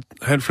derfor, at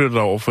han flytter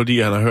over, fordi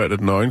han har hørt,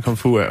 at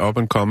nøgen-kung-fu er up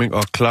and coming,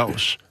 og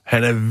Claus,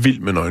 han er vild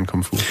med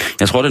nøgen-kung-fu.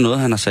 Jeg tror, det er noget,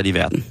 han har sat i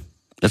verden.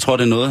 Jeg tror,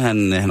 det er noget,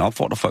 han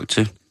opfordrer folk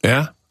til.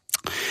 Ja.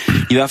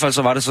 I hvert fald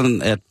så var det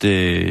sådan, at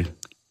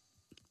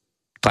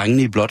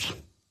drengene i blåt,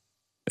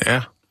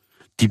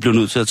 de blev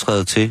nødt til at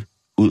træde til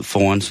ud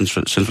foran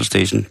Central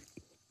Station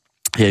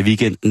her i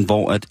weekenden,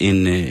 hvor at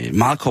en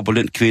meget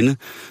korpulent kvinde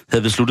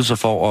havde besluttet sig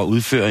for at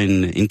udføre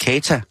en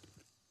kata.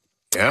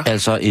 Ja.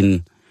 Altså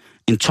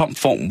en tom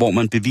form, hvor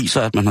man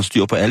beviser, at man har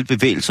styr på alle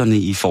bevægelserne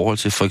i forhold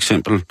til for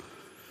eksempel...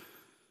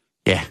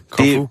 Ja,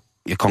 Kung fu.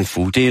 Ja, kung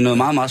fu. Det er noget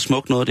meget, meget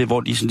smukt noget, det er, hvor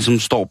de ligesom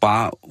står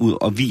bare ud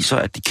og viser,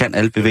 at de kan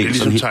alle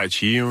bevægelser. Det er ligesom Tai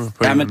Chi, jo.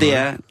 Ja, men det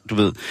er, du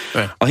ved.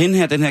 Ja. Og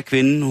den her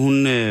kvinde,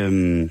 hun...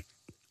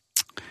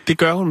 Det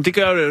gør hun.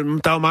 Der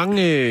er jo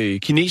mange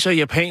kinesere og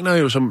japanere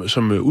jo,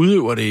 som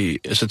udøver det,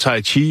 altså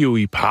Tai Chi jo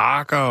i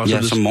parker og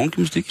sådan. Ja, som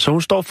morgengymnastik. Så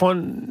hun står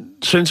foran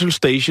Central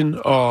Station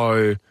og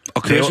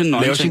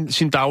laver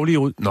sin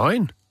daglige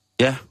nøgen.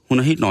 Ja, hun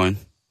er helt nøgen.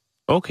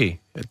 Okay.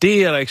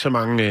 Det er der ikke så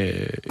mange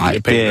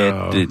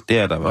japanere. Det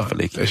er der i hvert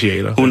fald ikke.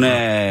 Asiater.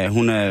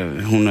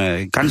 Hun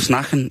er ganz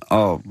snakken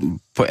og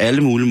på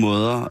alle mulige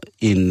måder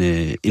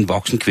en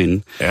voksen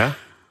kvinde. Ja.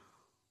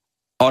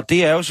 Og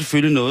det er jo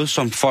selvfølgelig noget,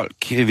 som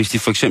folk, hvis de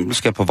for eksempel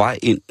skal på vej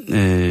ind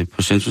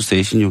på Central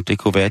Station, jo, det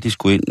kunne være, at de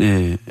skulle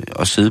ind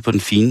og sidde på den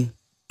fine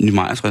Ny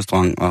Meyers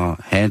restaurant og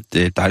have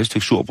et dejligt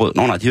stykke surbrød.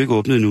 Nå nej, de er jo ikke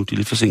åbnet endnu, de er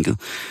lidt forsinket.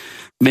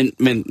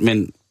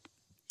 Men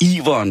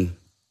iveren,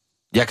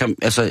 jeg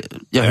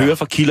hører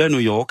fra kilder i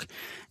New York,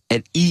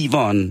 at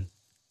iveren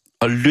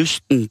og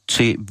lysten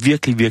til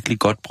virkelig, virkelig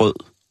godt brød,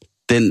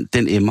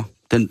 den emmer.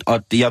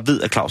 Og jeg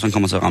ved, at Claus han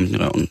kommer til at ramme den i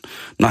røven.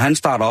 Når han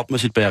starter op med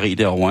sit bageri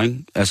derovre, ikke?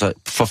 Altså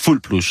for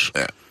fuld plus,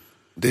 ja,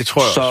 det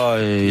tror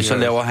jeg så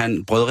laver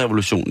han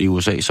brødrevolution i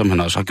USA, som han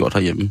også har gjort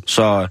herhjemme.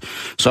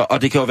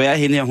 Og det kan jo være, at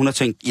hende her, hun har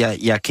tænkt,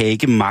 jeg kan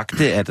ikke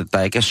magte, at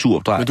der ikke er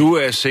surdrej. Men du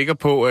er sikker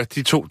på, at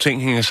de to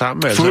ting hænger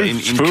sammen? Altså en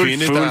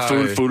kvinde,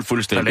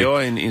 der laver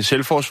en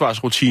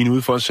selvforsvarsrutine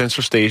ude for en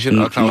Central Station,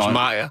 og Claus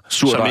Meyer,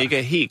 som ikke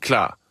er helt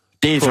klar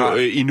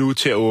endnu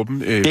til at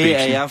åbne det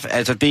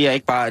er jeg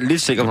ikke bare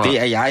lidt sikker på, det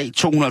er jeg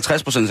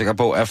 250% sikker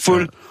på, er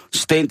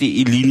fuldstændig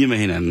i linje med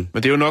hinanden.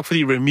 Men det er jo nok,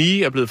 fordi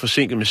Remy er blevet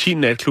forsinket med sin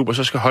natklub, og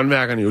så skal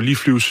håndværkerne jo lige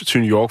flyve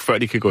til New York, før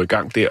de kan gå i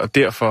gang der, og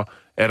derfor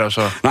er der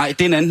så... Nej,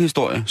 det er en anden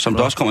historie, som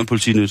der også kommer i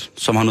POLITINYT,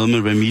 som har noget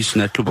med Remys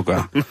natklub at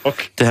gøre.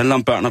 Okay. Det handler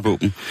om børn og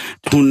våben.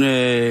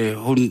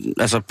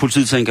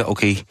 Politiet tænker,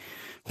 okay,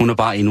 hun er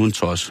bare endnu en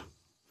tos.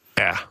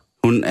 Ja.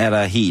 Hun er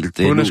der helt...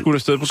 Hun er skudt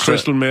afsted på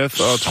crystal meth,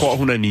 og tror,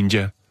 hun er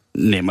ninja.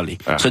 Nemmerlig.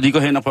 Ja. Så de går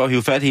hen og prøver at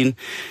hive fat i hende.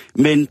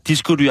 Men de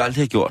skulle jo aldrig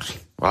have gjort.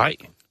 Nej.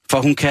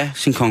 For hun kan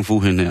sin kung fu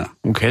hende her.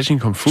 Hun kan sin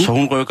kung fu? Så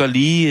hun rykker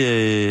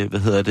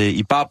lige,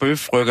 i bar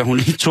bøf, rykker hun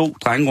lige 2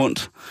 drenge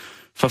rundt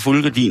for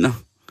fulde gardiner.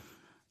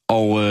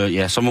 Og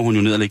så må hun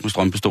jo ned og ligge med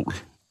strømpistol.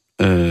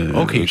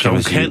 Okay,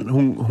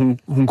 så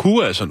hun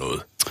kunne altså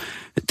noget.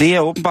 Det er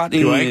åbenbart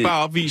det var ikke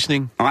bare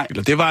opvisning. Nej.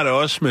 Eller det var det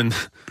også, men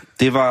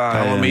det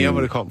var, der var mere,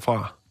 hvor det kom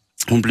fra.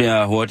 Hun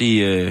bliver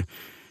hurtigt...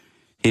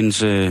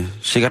 hendes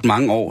sikkert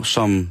mange år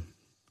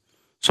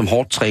som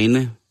hårdt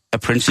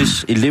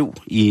apprentice-elev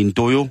i en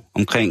dojo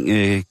omkring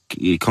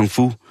kung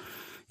fu.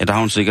 Ja, der har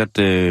hun sikkert...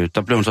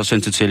 der blev hun så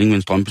sendt til tælling med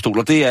en strømpistol,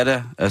 og det er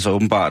da altså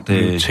åbenbart...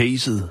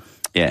 Taset.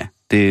 Ja,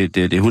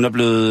 det. Hun er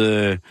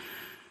blevet...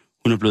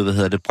 Hun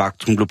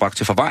blev bragt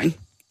til forvaring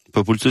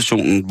på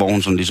politistationen, hvor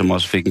hun sådan ligesom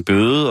også fik en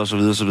bøde og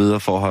så videre,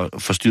 for at have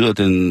forstyrret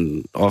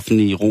den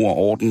offentlige ro og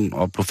orden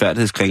og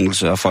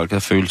blufærdighedskrænkelse, og folk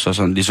havde følt sig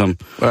sådan ligesom...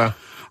 Ja.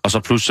 Og så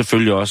plus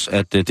selvfølgelig også,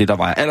 at det, der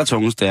var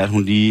allertungest, det er, at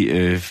hun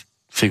lige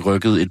fik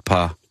rykket et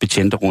par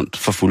betjente rundt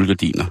for fulde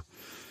gardiner.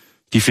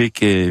 De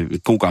fik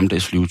god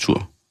gammeldags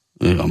flyvetur,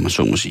 om man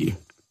så må sige.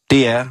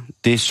 Det er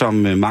det, som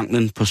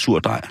manglen på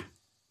surdej,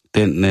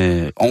 den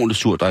ordentlige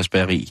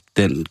surdejsbageri,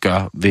 den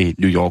gør ved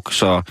New York.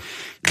 Så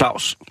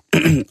Claus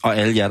og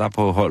alle jer, der er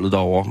på holdet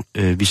derovre,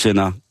 vi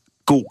sender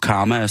god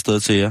karma afsted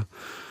til jer.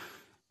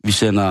 Vi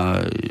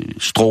sender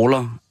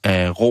stråler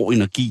af rå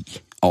energi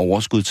og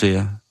overskud til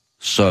jer.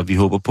 Så vi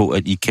håber på,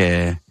 at I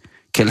kan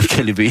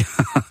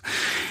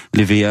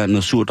levere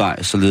noget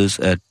surdej, således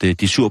at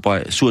de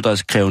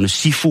surdejskrævende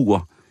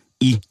sifuer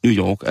i New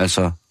York,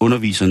 altså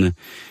underviserne,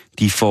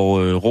 de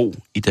får ro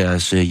i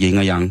deres yin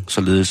og yang,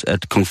 således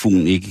at kung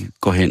fu'en ikke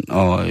går hen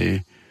og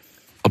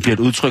bliver et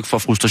udtryk for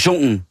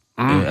frustrationen.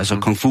 Altså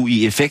kung fu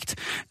i effekt,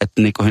 at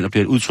den ikke går hen og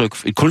bliver et udtryk,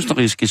 et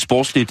kunstnerisk, et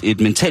sportsligt, et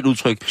mentalt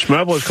udtryk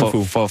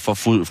for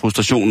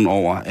frustrationen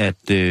over,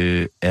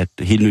 at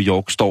hele New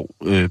York står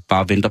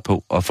bare venter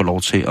på at få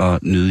lov til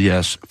at nyde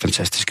jeres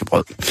fantastiske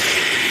brød.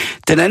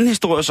 Den anden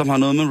historie, som har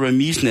noget med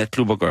Remy's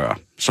natklub at gøre,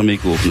 som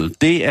ikke åbnede,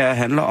 det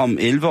handler om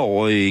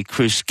 11-årige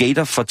Chris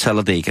Gator fra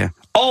Talladega.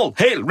 All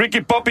hail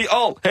Ricky Bobby,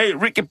 all hail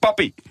Ricky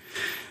Bobby!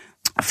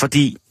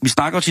 Fordi vi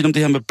snakker jo tit om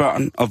det her med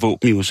børn og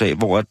våben i USA,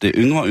 hvor at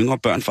yngre og yngre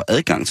børn får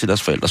adgang til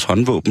deres forældres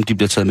håndvåben. De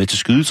bliver taget med til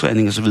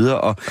skydetræning og så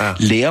videre, og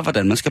lærer,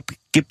 hvordan man skal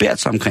gebære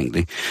sig omkring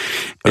det.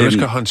 Og man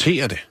skal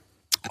håndtere det.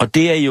 Og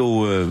det er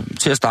jo,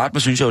 til at starte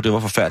med, synes jeg jo, det var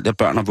forfærdeligt at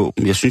børn og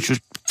våben. Jeg synes jo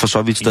for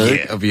så vidt stadig...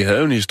 Ja, og vi havde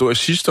jo en historie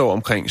sidste år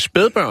omkring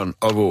spædbørn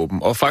og våben.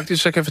 Og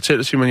faktisk så kan jeg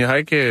fortælle, Simon, jeg har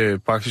ikke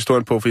bragt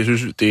historien på, for jeg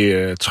synes, det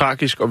er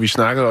tragisk, og vi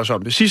snakkede også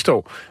om det sidste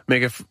år.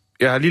 Men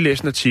jeg har lige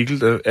læst en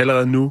artikel, der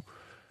allerede nu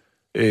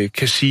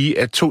kan sige,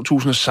 at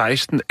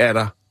 2016 er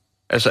der,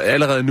 altså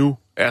allerede nu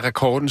er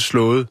rekorden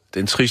slået. Det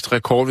er en trist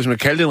rekord, hvis man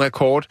kalder det en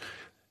rekord.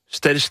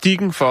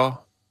 Statistikken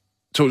for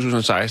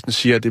 2016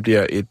 siger, at det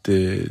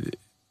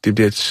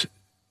bliver et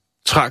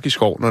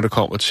tragisk år, når det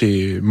kommer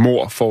til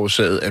mord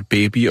forårsaget af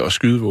babyer og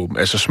skydevåben.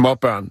 Altså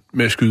småbørn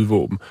med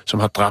skydevåben, som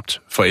har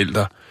dræbt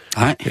forældre.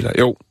 Nej. Eller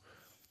jo.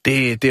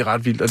 Det er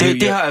ret vildt. Og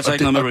det har altså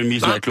ikke noget med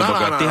Remy's natklub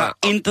at gøre. Det har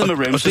intet med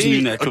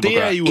Remy's natklub at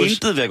gøre.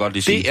 Intet vil jeg godt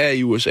lige sige. Det er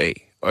i USA.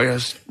 Og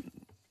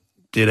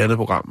det er et andet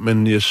program,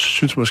 men jeg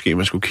synes måske,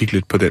 man skulle kigge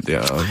lidt på den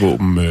der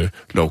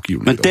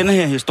våbenlovgivning. Men denne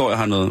her historie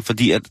har noget,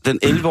 fordi at den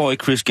 11-årige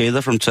Chris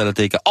Gator fra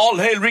Talladega, all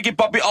hail Ricky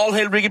Bobby, all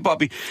hail Ricky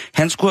Bobby,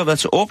 han skulle have været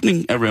til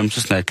åbning af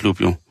Remy's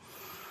natklub jo.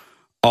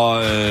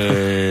 Og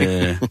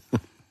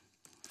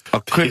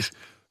Chris...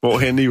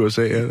 Hvorhen i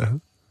USA er det?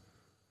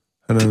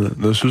 Han er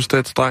noget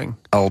sydstatsdreng.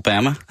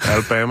 Alabama,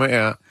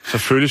 ja.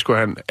 Selvfølgelig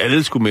skulle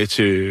alle skulle med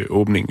til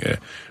åbning af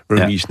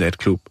Remy's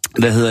natklub.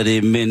 Hvad hedder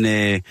det? Men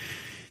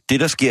det,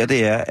 der sker,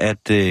 det er,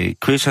 at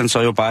Chris, han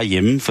så jo bare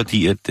hjemme,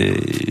 fordi at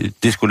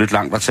det er sgu lidt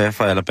langt at tage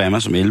fra Alabama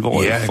som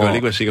 11-årig. Ja, jeg kan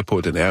ikke være sikker på,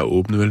 at den er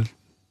åbnet, vel?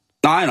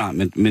 Nej,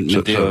 men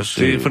det er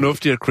også... Det er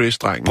fornuftigt, at Chris,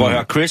 drengen... Prøv at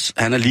høre, Chris,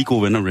 han er lige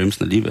god ven af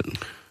Remsen alligevel.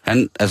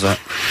 Jamen,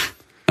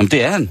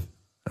 det er han.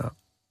 Ja.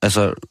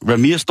 Altså,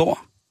 Remy er stor.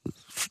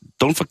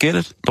 Don't forget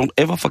it. Don't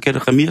ever forget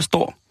it. Remy er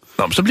stor.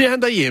 Nå, men så bliver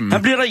han derhjemme.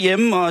 Han bliver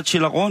derhjemme og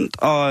chiller rundt,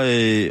 og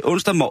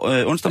onsdag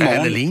morgen... Er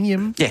han alene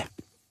hjemme? Ja.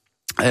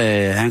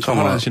 Han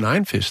kommer... Så har han sin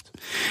egen fest?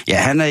 Ja,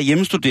 han er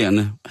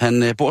hjemmestuderende.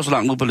 Han bor så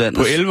langt ude på landet.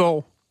 På 11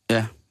 år?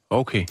 Ja.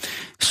 Okay.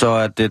 Så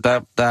at,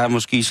 der er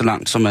måske så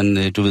langt, som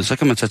man, du ved, så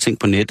kan man tage ting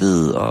på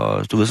nettet,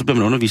 og du ved, så bliver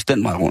man undervist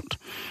den vej rundt.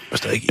 Og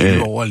stadig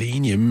 11 år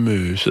alene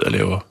hjemme sidder og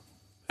laver...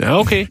 Ja,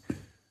 okay.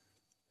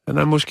 Han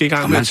er måske i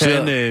gang med at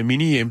tage en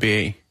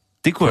mini-MBA.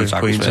 Det kunne han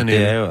sagtens være. Det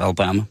er jo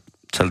Alabama.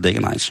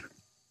 Talladega Nice.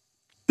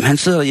 Han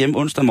sidder hjemme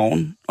onsdag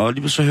morgen, og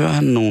lige så hører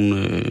han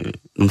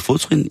nogle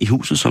fodtrin i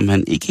huset, som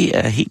han ikke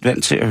er helt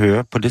vant til at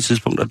høre på det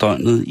tidspunkt af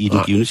døgnet i den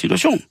givende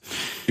situation.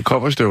 Det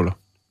kommer i støvler.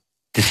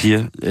 Det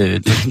siger...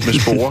 med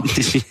sporer.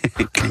 Det siger...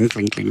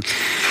 kling.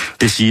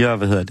 Det siger,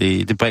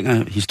 det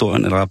bringer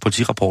historien, eller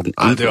politirapporten.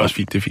 Nej, det er også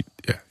fint, det er fint.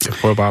 Ja, jeg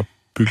prøver bare at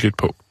bygge lidt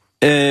på.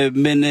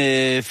 Men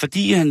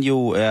fordi han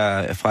jo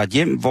er fra et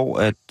hjem, hvor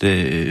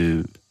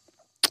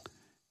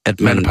at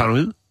man er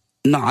paranoid?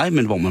 Nej,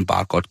 men hvor man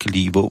bare godt kan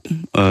lide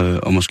våben,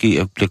 og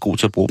måske bliver god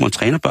til at bruge dem og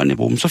træner børn i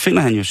våben, så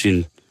finder han jo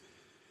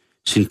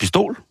sin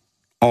pistol,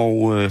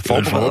 og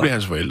forbereder... Det bliver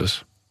hans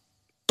forældres.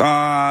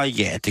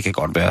 Ja, det kan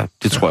godt være.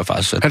 Det tror jeg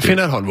faktisk. Han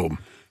finder et håndvåben.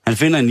 Han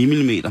finder en 9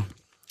 mm,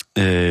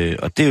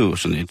 og det er jo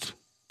sådan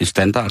et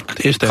standard.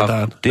 Det er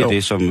standard. Det er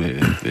det, som...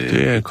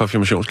 det er en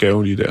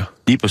konfirmationsgave lige der.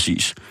 Lige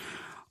præcis.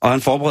 Og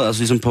han forbereder sig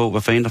ligesom på,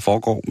 hvad fanden der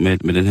foregår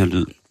med den her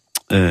lyd.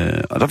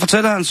 Og der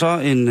fortæller han så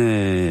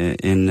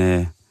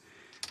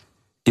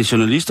en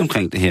journalist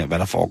omkring det her, hvad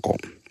der foregår.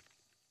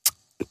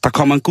 Der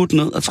kommer en gut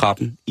ned ad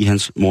trappen i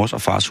hans mors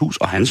og fars hus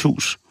og hans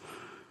hus.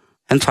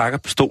 Han trækker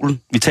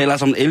pistolen. Vi taler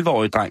altså om en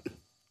 11-årig dreng,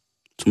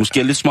 som måske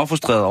er lidt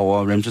småfrustreret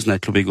over, at Ramses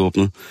natklub ikke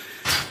åbnet.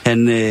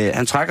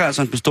 Han trækker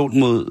altså en pistol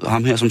mod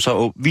ham her, som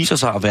så viser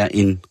sig at være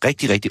en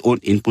rigtig, rigtig ond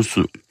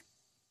indbrudstyv.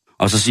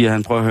 Og så siger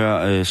han, prøv at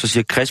høre, så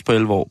siger Chris på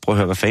 11 år, prøv at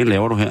høre, hvad fanden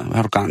laver du her? Hvad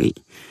har du gang i?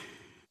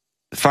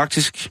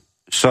 Faktisk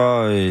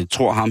så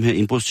tror ham her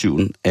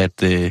indbrudstyven, at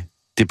det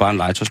er bare en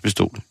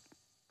legetøjspistol.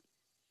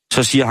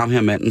 Så siger ham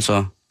her manden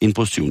så,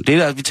 indbrudstyven. Det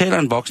er, vi taler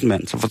en voksen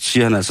mand, så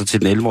siger han altså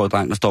til den 11-årige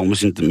dreng, der står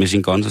med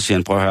sin gun, så siger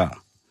han, prøv at høre,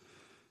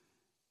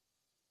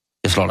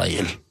 jeg slår dig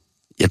ihjel.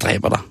 Jeg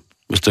dræber dig,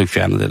 hvis du ikke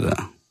fjerner det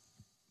der.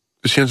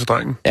 Det siger han til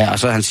drengen? Ja, og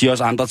så han siger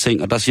også andre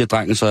ting, og der siger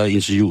drengen så i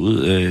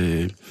interviewet,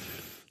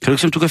 kan du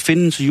ikke se, om du kan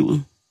finde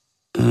interviewet?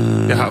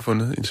 Jeg har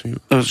fundet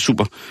interviewet.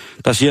 Super.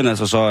 Der siger han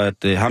altså så,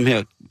 at ham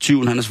her,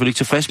 tyven, han er selvfølgelig ikke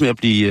tilfreds med at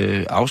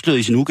blive afsløret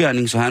i sin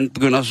ugerning, så han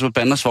begynder så at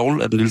bande og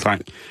svogle af den lille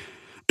dreng.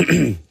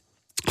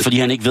 Fordi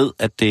han ikke ved,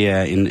 at det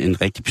er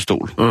en rigtig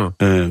pistol.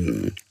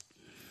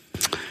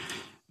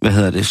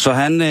 Så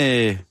han,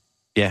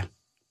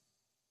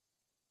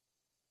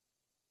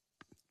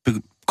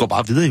 går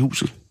bare videre i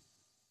huset.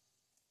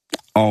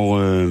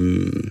 Og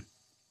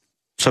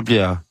så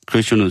bliver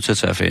Chris jo nødt til at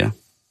tage affære.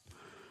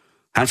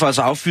 Han får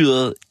altså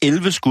affyret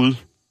 11 skud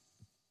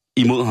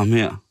imod ham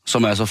her,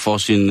 som altså får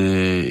sin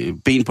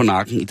ben på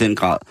nakken i den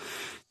grad.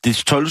 Det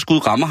 12.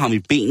 skud rammer ham i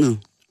benet.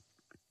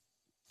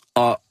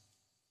 Og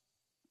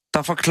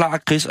der forklarer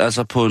Chris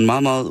altså på en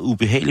meget, meget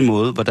ubehagelig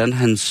måde, hvordan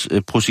hans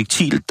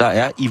projektil, der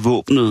er i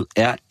våbnet,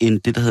 er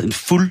det, der hedder en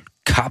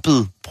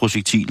fuldkappet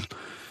projektil.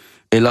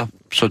 Eller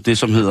så det,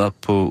 som hedder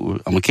på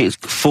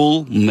amerikansk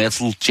full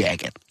metal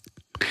jacket.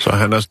 Så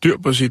han har styr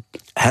på sit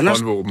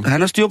håndvåben?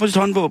 Han har styr på sit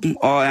håndvåben,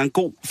 og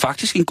er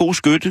faktisk en god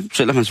skytte,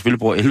 selvom han selvfølgelig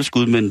bruger 11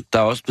 skud, men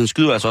den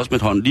skyder altså også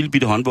med et lille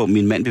bitte håndvåben i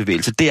en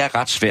mandbevægelse. Det er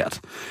ret svært.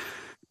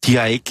 De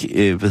har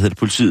ikke,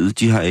 politiet,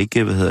 de har ikke,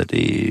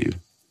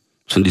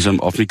 sådan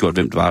ligesom offentliggjort,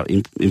 hvem det var,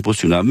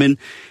 indbrudstyven. Men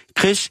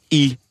Chris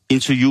i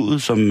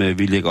interviewet, som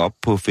vi lægger op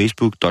på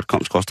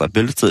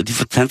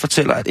facebook.com/Bæltestedet, han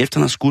fortæller, at efter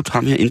han har skudt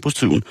ham her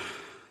indbrudstyven,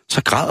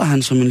 så græder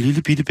han som en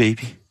lille bitte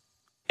baby.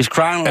 He's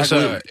crying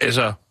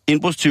like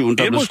indbrudstyven,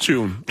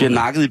 der bliver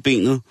nakket i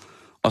benet,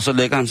 og så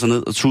lægger han sig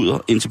ned og tuder,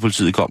 indtil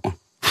politiet kommer.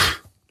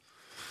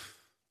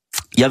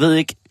 Jeg ved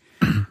ikke.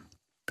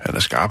 Han er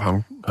skarp,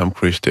 ham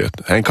Chris der.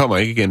 Han kommer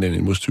ikke igen, den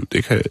indbrudstyv.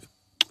 Det kan...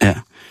 Ja.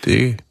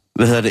 Det...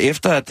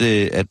 Efter at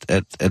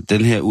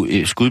den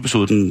her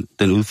skudepisode,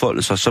 den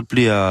udfolder sig, så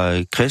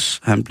bliver Chris,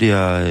 han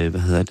bliver,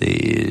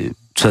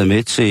 taget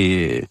med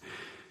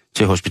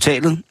til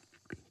hospitalet,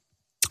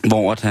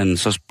 hvor at han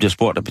så bliver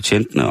spurgt af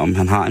betjentene, om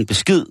han har en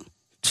besked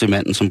til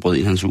manden, som brød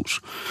ind i hans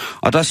hus.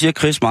 Og der siger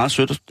Chris meget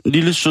sødt, en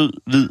lille sød,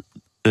 hvid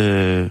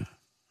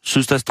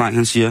sydstatsdreng,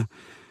 han siger,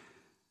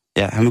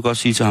 ja, han vil godt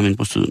sige til ham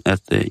indbrudstyven, at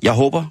jeg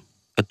håber,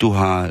 at du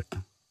har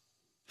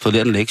fået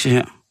lært en lektie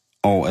her,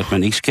 og at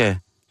man ikke skal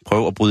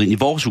prøve at bryde ind i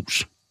vores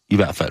hus, i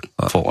hvert fald,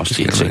 for os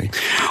til ting.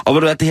 Og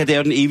ved du hvad, det her det er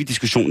jo den evige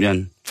diskussion,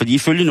 Jan. Fordi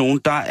ifølge nogen,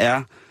 der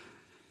er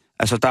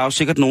jo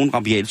sikkert nogle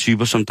rabiale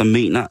typer, som der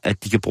mener,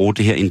 at de kan bruge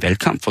det her i en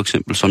valgkamp, for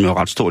eksempel, som jo er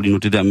ret stor lige nu,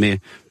 det der med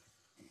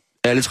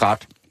alles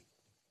ret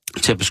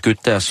til at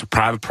beskytte deres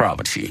private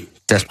property,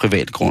 deres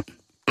private grund.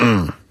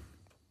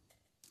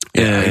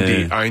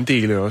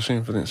 Ejendele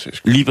også, for den sags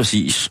skyld. Lige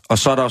præcis. Og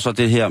så er der jo så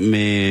det her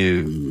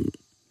med...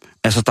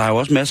 der er jo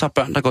også masser af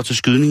børn, der går til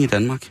skydning i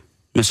Danmark.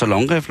 Med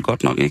salonrifle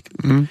godt nok, ikke?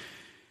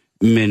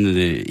 Men,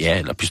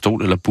 eller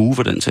pistol eller bue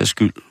for den sags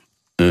skyld.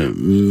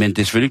 Men det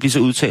er selvfølgelig ikke lige så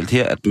udtalt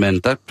her, at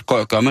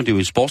der gør man det jo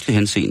i sportslig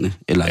henseende,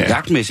 eller en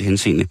jagtmæssig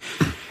henseende.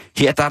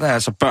 Her der er der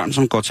altså børn,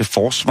 som går til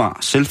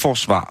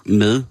selvforsvar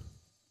med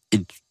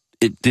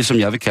det, som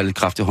jeg vil kalde et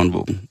kraftigt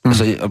håndvåben.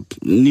 Altså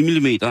 9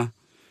 mm,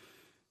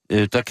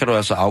 der kan du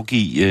altså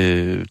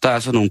afgive, der er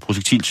altså nogle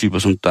projektiltyper,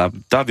 som der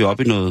er vi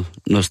oppe i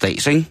noget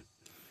stas, ikke?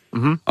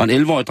 Og en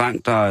 11-årig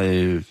dreng,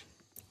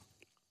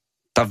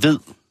 der ved,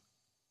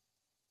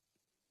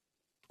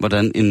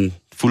 hvordan en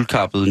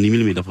fuldkappet 9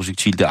 mm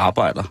projektil, det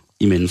arbejder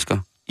i mennesker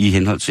i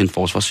henhold til en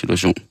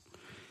forsvarssituation.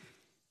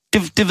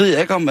 Det ved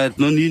jeg ikke om, at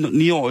noget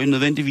 9-årige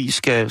nødvendigvis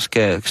skal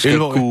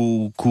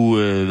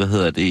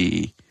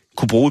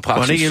kunne bruge i praksis.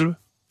 Var det ikke 11?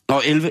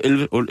 Nå,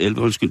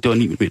 11, undskyld. Det var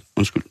 9 mm,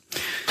 undskyld.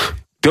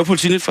 Det var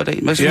POLITINYT for i dag.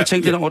 Hvad skal vi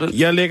tænke lidt over det?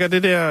 Jeg lægger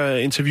det der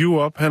interview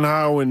op. Han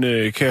har jo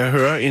kan jeg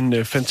høre,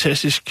 en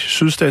fantastisk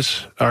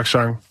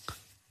sydstatsaccent.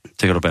 Det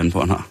kan du bande på,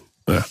 han har.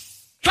 Ja.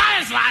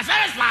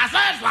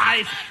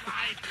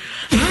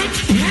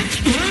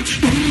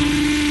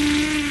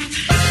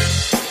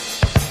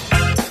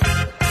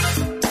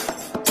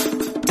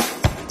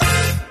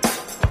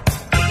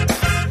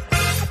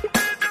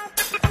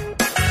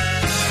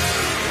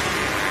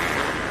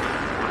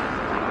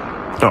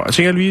 Nå, jeg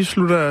tænker, at vi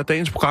slutter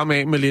dagens program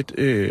af med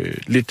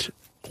lidt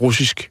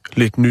russisk,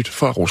 lidt nyt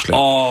fra Rusland.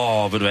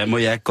 Ved du hvad, må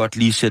jeg godt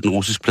lige sætte en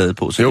russisk plade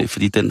på, så det,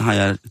 fordi den har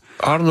jeg...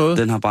 Har du noget?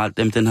 Den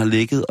har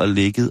ligget og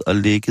ligget og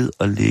ligget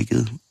og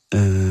ligget.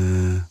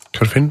 Kan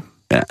du finde den?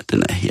 Ja,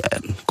 den er her, er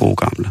den gode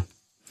gamle.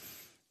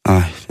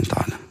 Ej, den er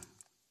dejlig.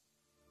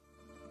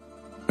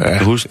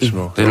 Ja, husk, det er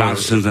smukt. Det er lang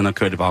tid siden, den har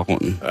kørt i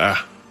baggrunden. Ja.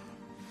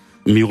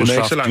 Den er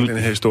ikke så lang, den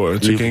her historie.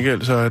 Til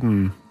gengæld så er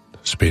den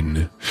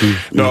spændende.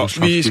 Nå,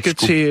 vi skal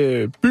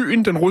til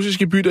byen, den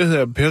russiske by, der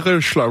hedder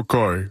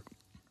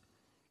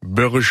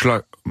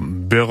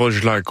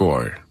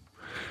Berezjlagoj.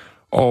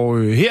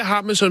 Og her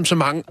har man som så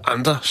mange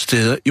andre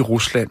steder i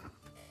Rusland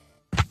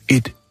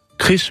et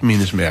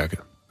krigsmindesmærke.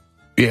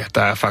 Ja,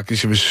 der er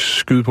faktisk, jeg vil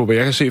skyde på, hvad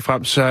jeg kan se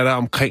frem, så er der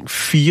omkring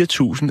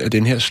 4.000 af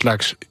den her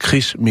slags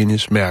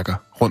krigsmindesmærker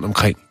rundt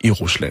omkring i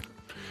Rusland.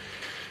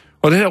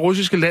 Og den her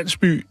russiske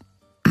landsby,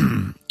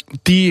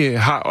 de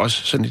har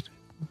også sådan et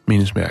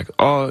mindesmærke.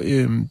 Og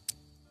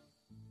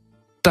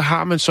der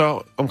har man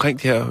så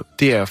omkring det her,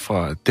 det er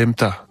fra dem,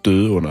 der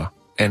døde under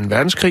 2.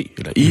 verdenskrig,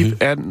 eller i 2.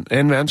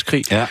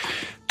 verdenskrig. Ja.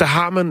 Der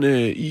har man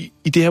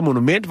i det her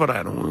monument, hvor der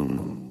er nogle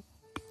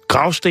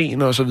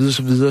gravsten og så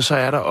videre, så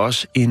er der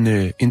også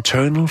en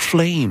internal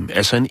flame,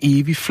 altså en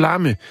evig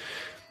flamme.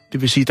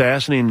 Det vil sige, der er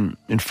sådan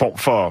en form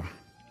for,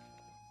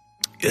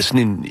 ja,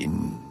 sådan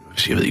en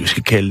jeg ved ikke, hvad jeg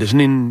skal kalde det,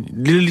 sådan en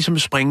lille ligesom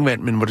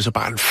springvand, men hvor det så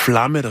bare er en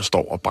flamme, der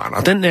står og brænder.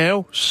 Og den er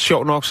jo,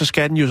 sjovt nok, så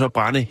skal den jo så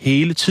brænde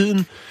hele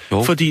tiden,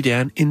 fordi det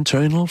er en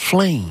internal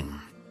flame.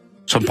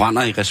 Som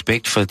brænder i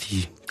respekt for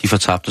de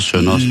fortabte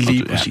sønner.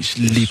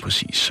 Lige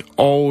præcis.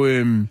 Og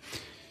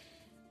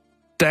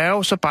der er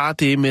jo så bare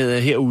det med,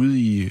 at herude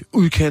i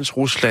udkants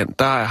Rusland,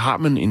 der har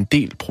man en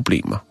del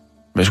problemer.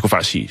 Man skulle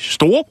faktisk sige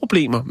store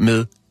problemer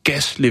med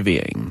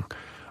gasleveringen.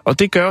 Og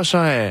det gør så,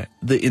 at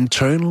the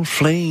internal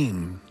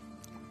flame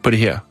på det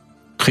her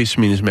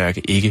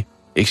krigsmindesmærke ikke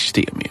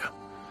eksisterer mere.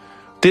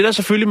 Det er der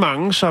selvfølgelig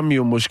mange, som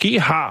jo måske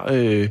har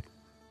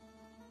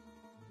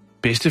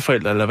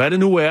bedsteforældre, eller hvad det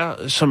nu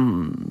er,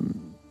 som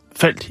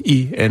faldt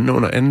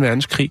under 2.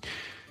 verdenskrig,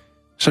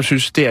 som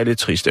synes, det er lidt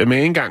trist. At man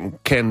ikke engang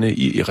kan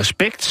i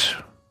respekt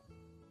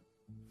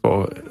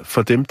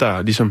for dem,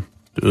 der ligesom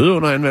døde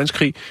under 2.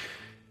 verdenskrig,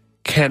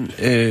 kan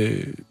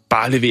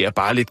bare levere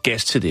bare lidt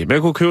gas til det.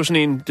 Man kunne købe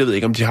sådan en, jeg ved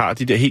ikke, om de har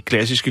de der helt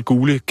klassiske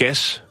gule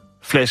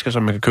gasflasker,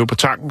 som man kan købe på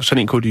tanken.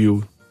 Sådan en kunne de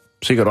jo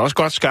sikkert også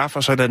godt skaffe,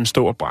 og så lader den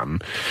stå og brænde.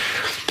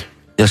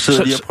 Jeg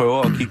sidder lige og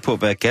prøver at kigge på,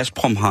 hvad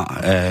Gazprom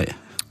har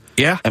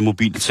af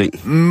mobile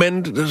ting.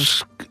 Men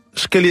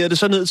skalerede det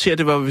så ned til, at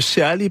det var ved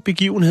særlige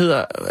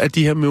begivenheder, at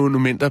de her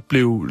monumenter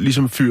blev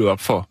ligesom fyret op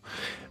for.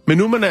 Men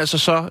nu man altså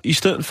så, i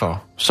stedet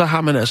for, så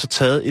har man altså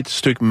taget et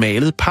stykke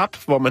malet pap,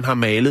 hvor man har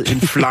malet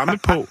en flamme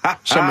på,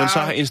 som man så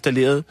har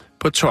installeret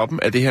på toppen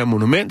af det her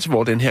monument,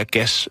 hvor den her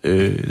gas,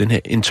 den her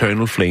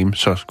internal flame,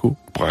 så skulle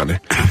brænde.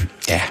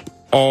 Ja.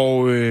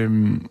 Og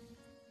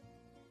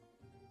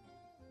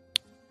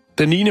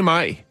den 9.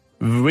 maj,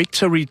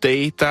 Victory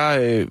Day,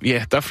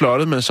 der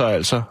flottede man så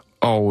altså,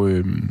 og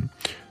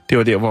det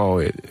var der,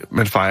 hvor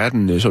man fejrede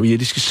den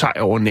sovjetiske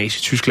sejr over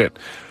Nazi-Tyskland.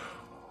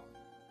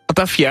 Og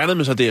der fjernede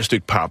man så det her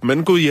stykke pap.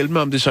 Man kunne hjælpe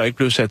mig, om det så ikke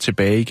blev sat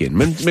tilbage igen.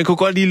 Men man kunne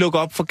godt lige lukke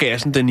op for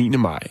gassen den 9.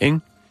 maj, ikke?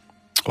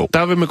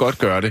 Der vil man godt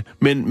gøre det.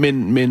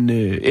 Men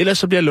ellers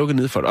så bliver lukket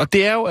ned for det. Og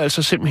det er jo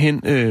altså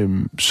simpelthen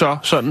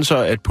sådan,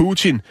 at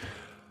Putin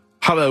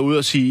har været ude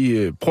og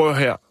sige, prøv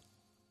her,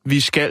 vi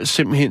skal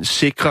simpelthen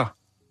sikre,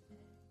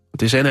 og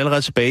det sagde han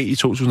allerede tilbage i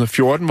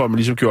 2014, hvor man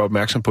ligesom gjorde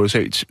opmærksom på det,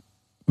 så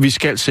vi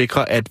skal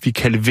sikre, at vi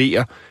kan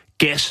levere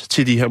gas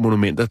til de her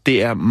monumenter.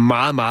 Det er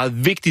meget,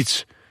 meget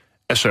vigtigt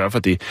at sørge for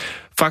det.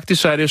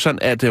 Faktisk så er det jo sådan,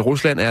 at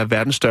Rusland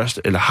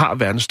er har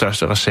verdens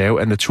største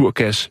reserve af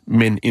naturgas,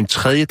 men en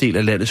tredjedel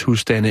af landets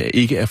husstande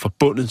ikke er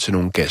forbundet til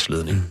nogen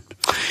gasledning.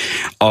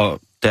 Og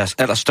deres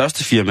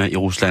allerstørste firma i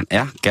Rusland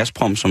er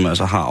Gazprom, som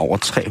altså har over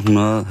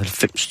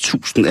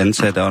 390.000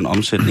 ansatte og en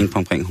omsætning på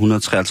omkring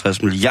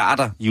 153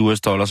 milliarder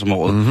US dollars om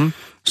året. Mm-hmm.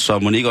 Så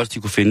må ikke også de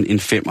kunne finde en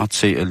 5'er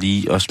til at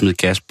lige at smide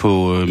gas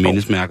på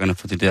mindesmærkerne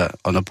for det der,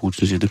 under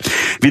Putin siger det.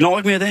 Vi når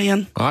ikke mere der,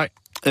 Jan. Nej.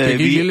 Det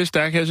gik lidt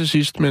stærkt her til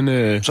sidst, men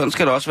sådan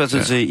skal det også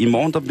være til. I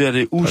morgen, der bliver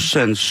det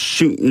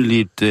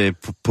usandsynligt lige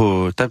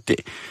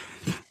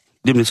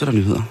om lidt, så er der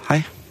nyheder.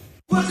 Hej.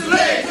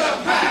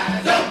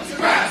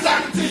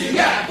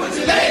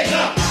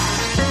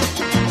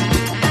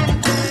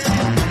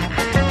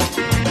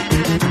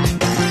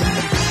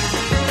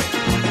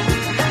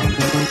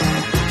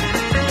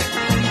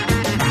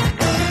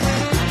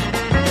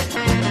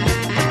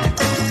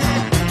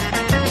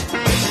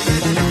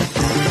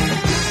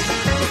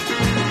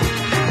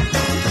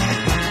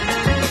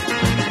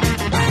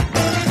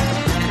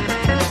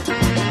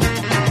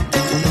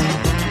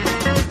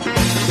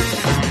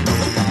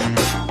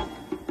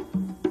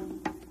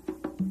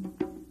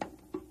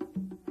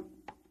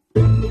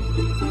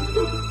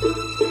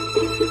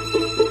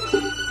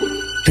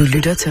 Du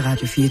lytter til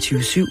Radio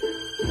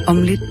 24/7.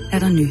 Om lidt er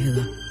der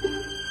nyheder.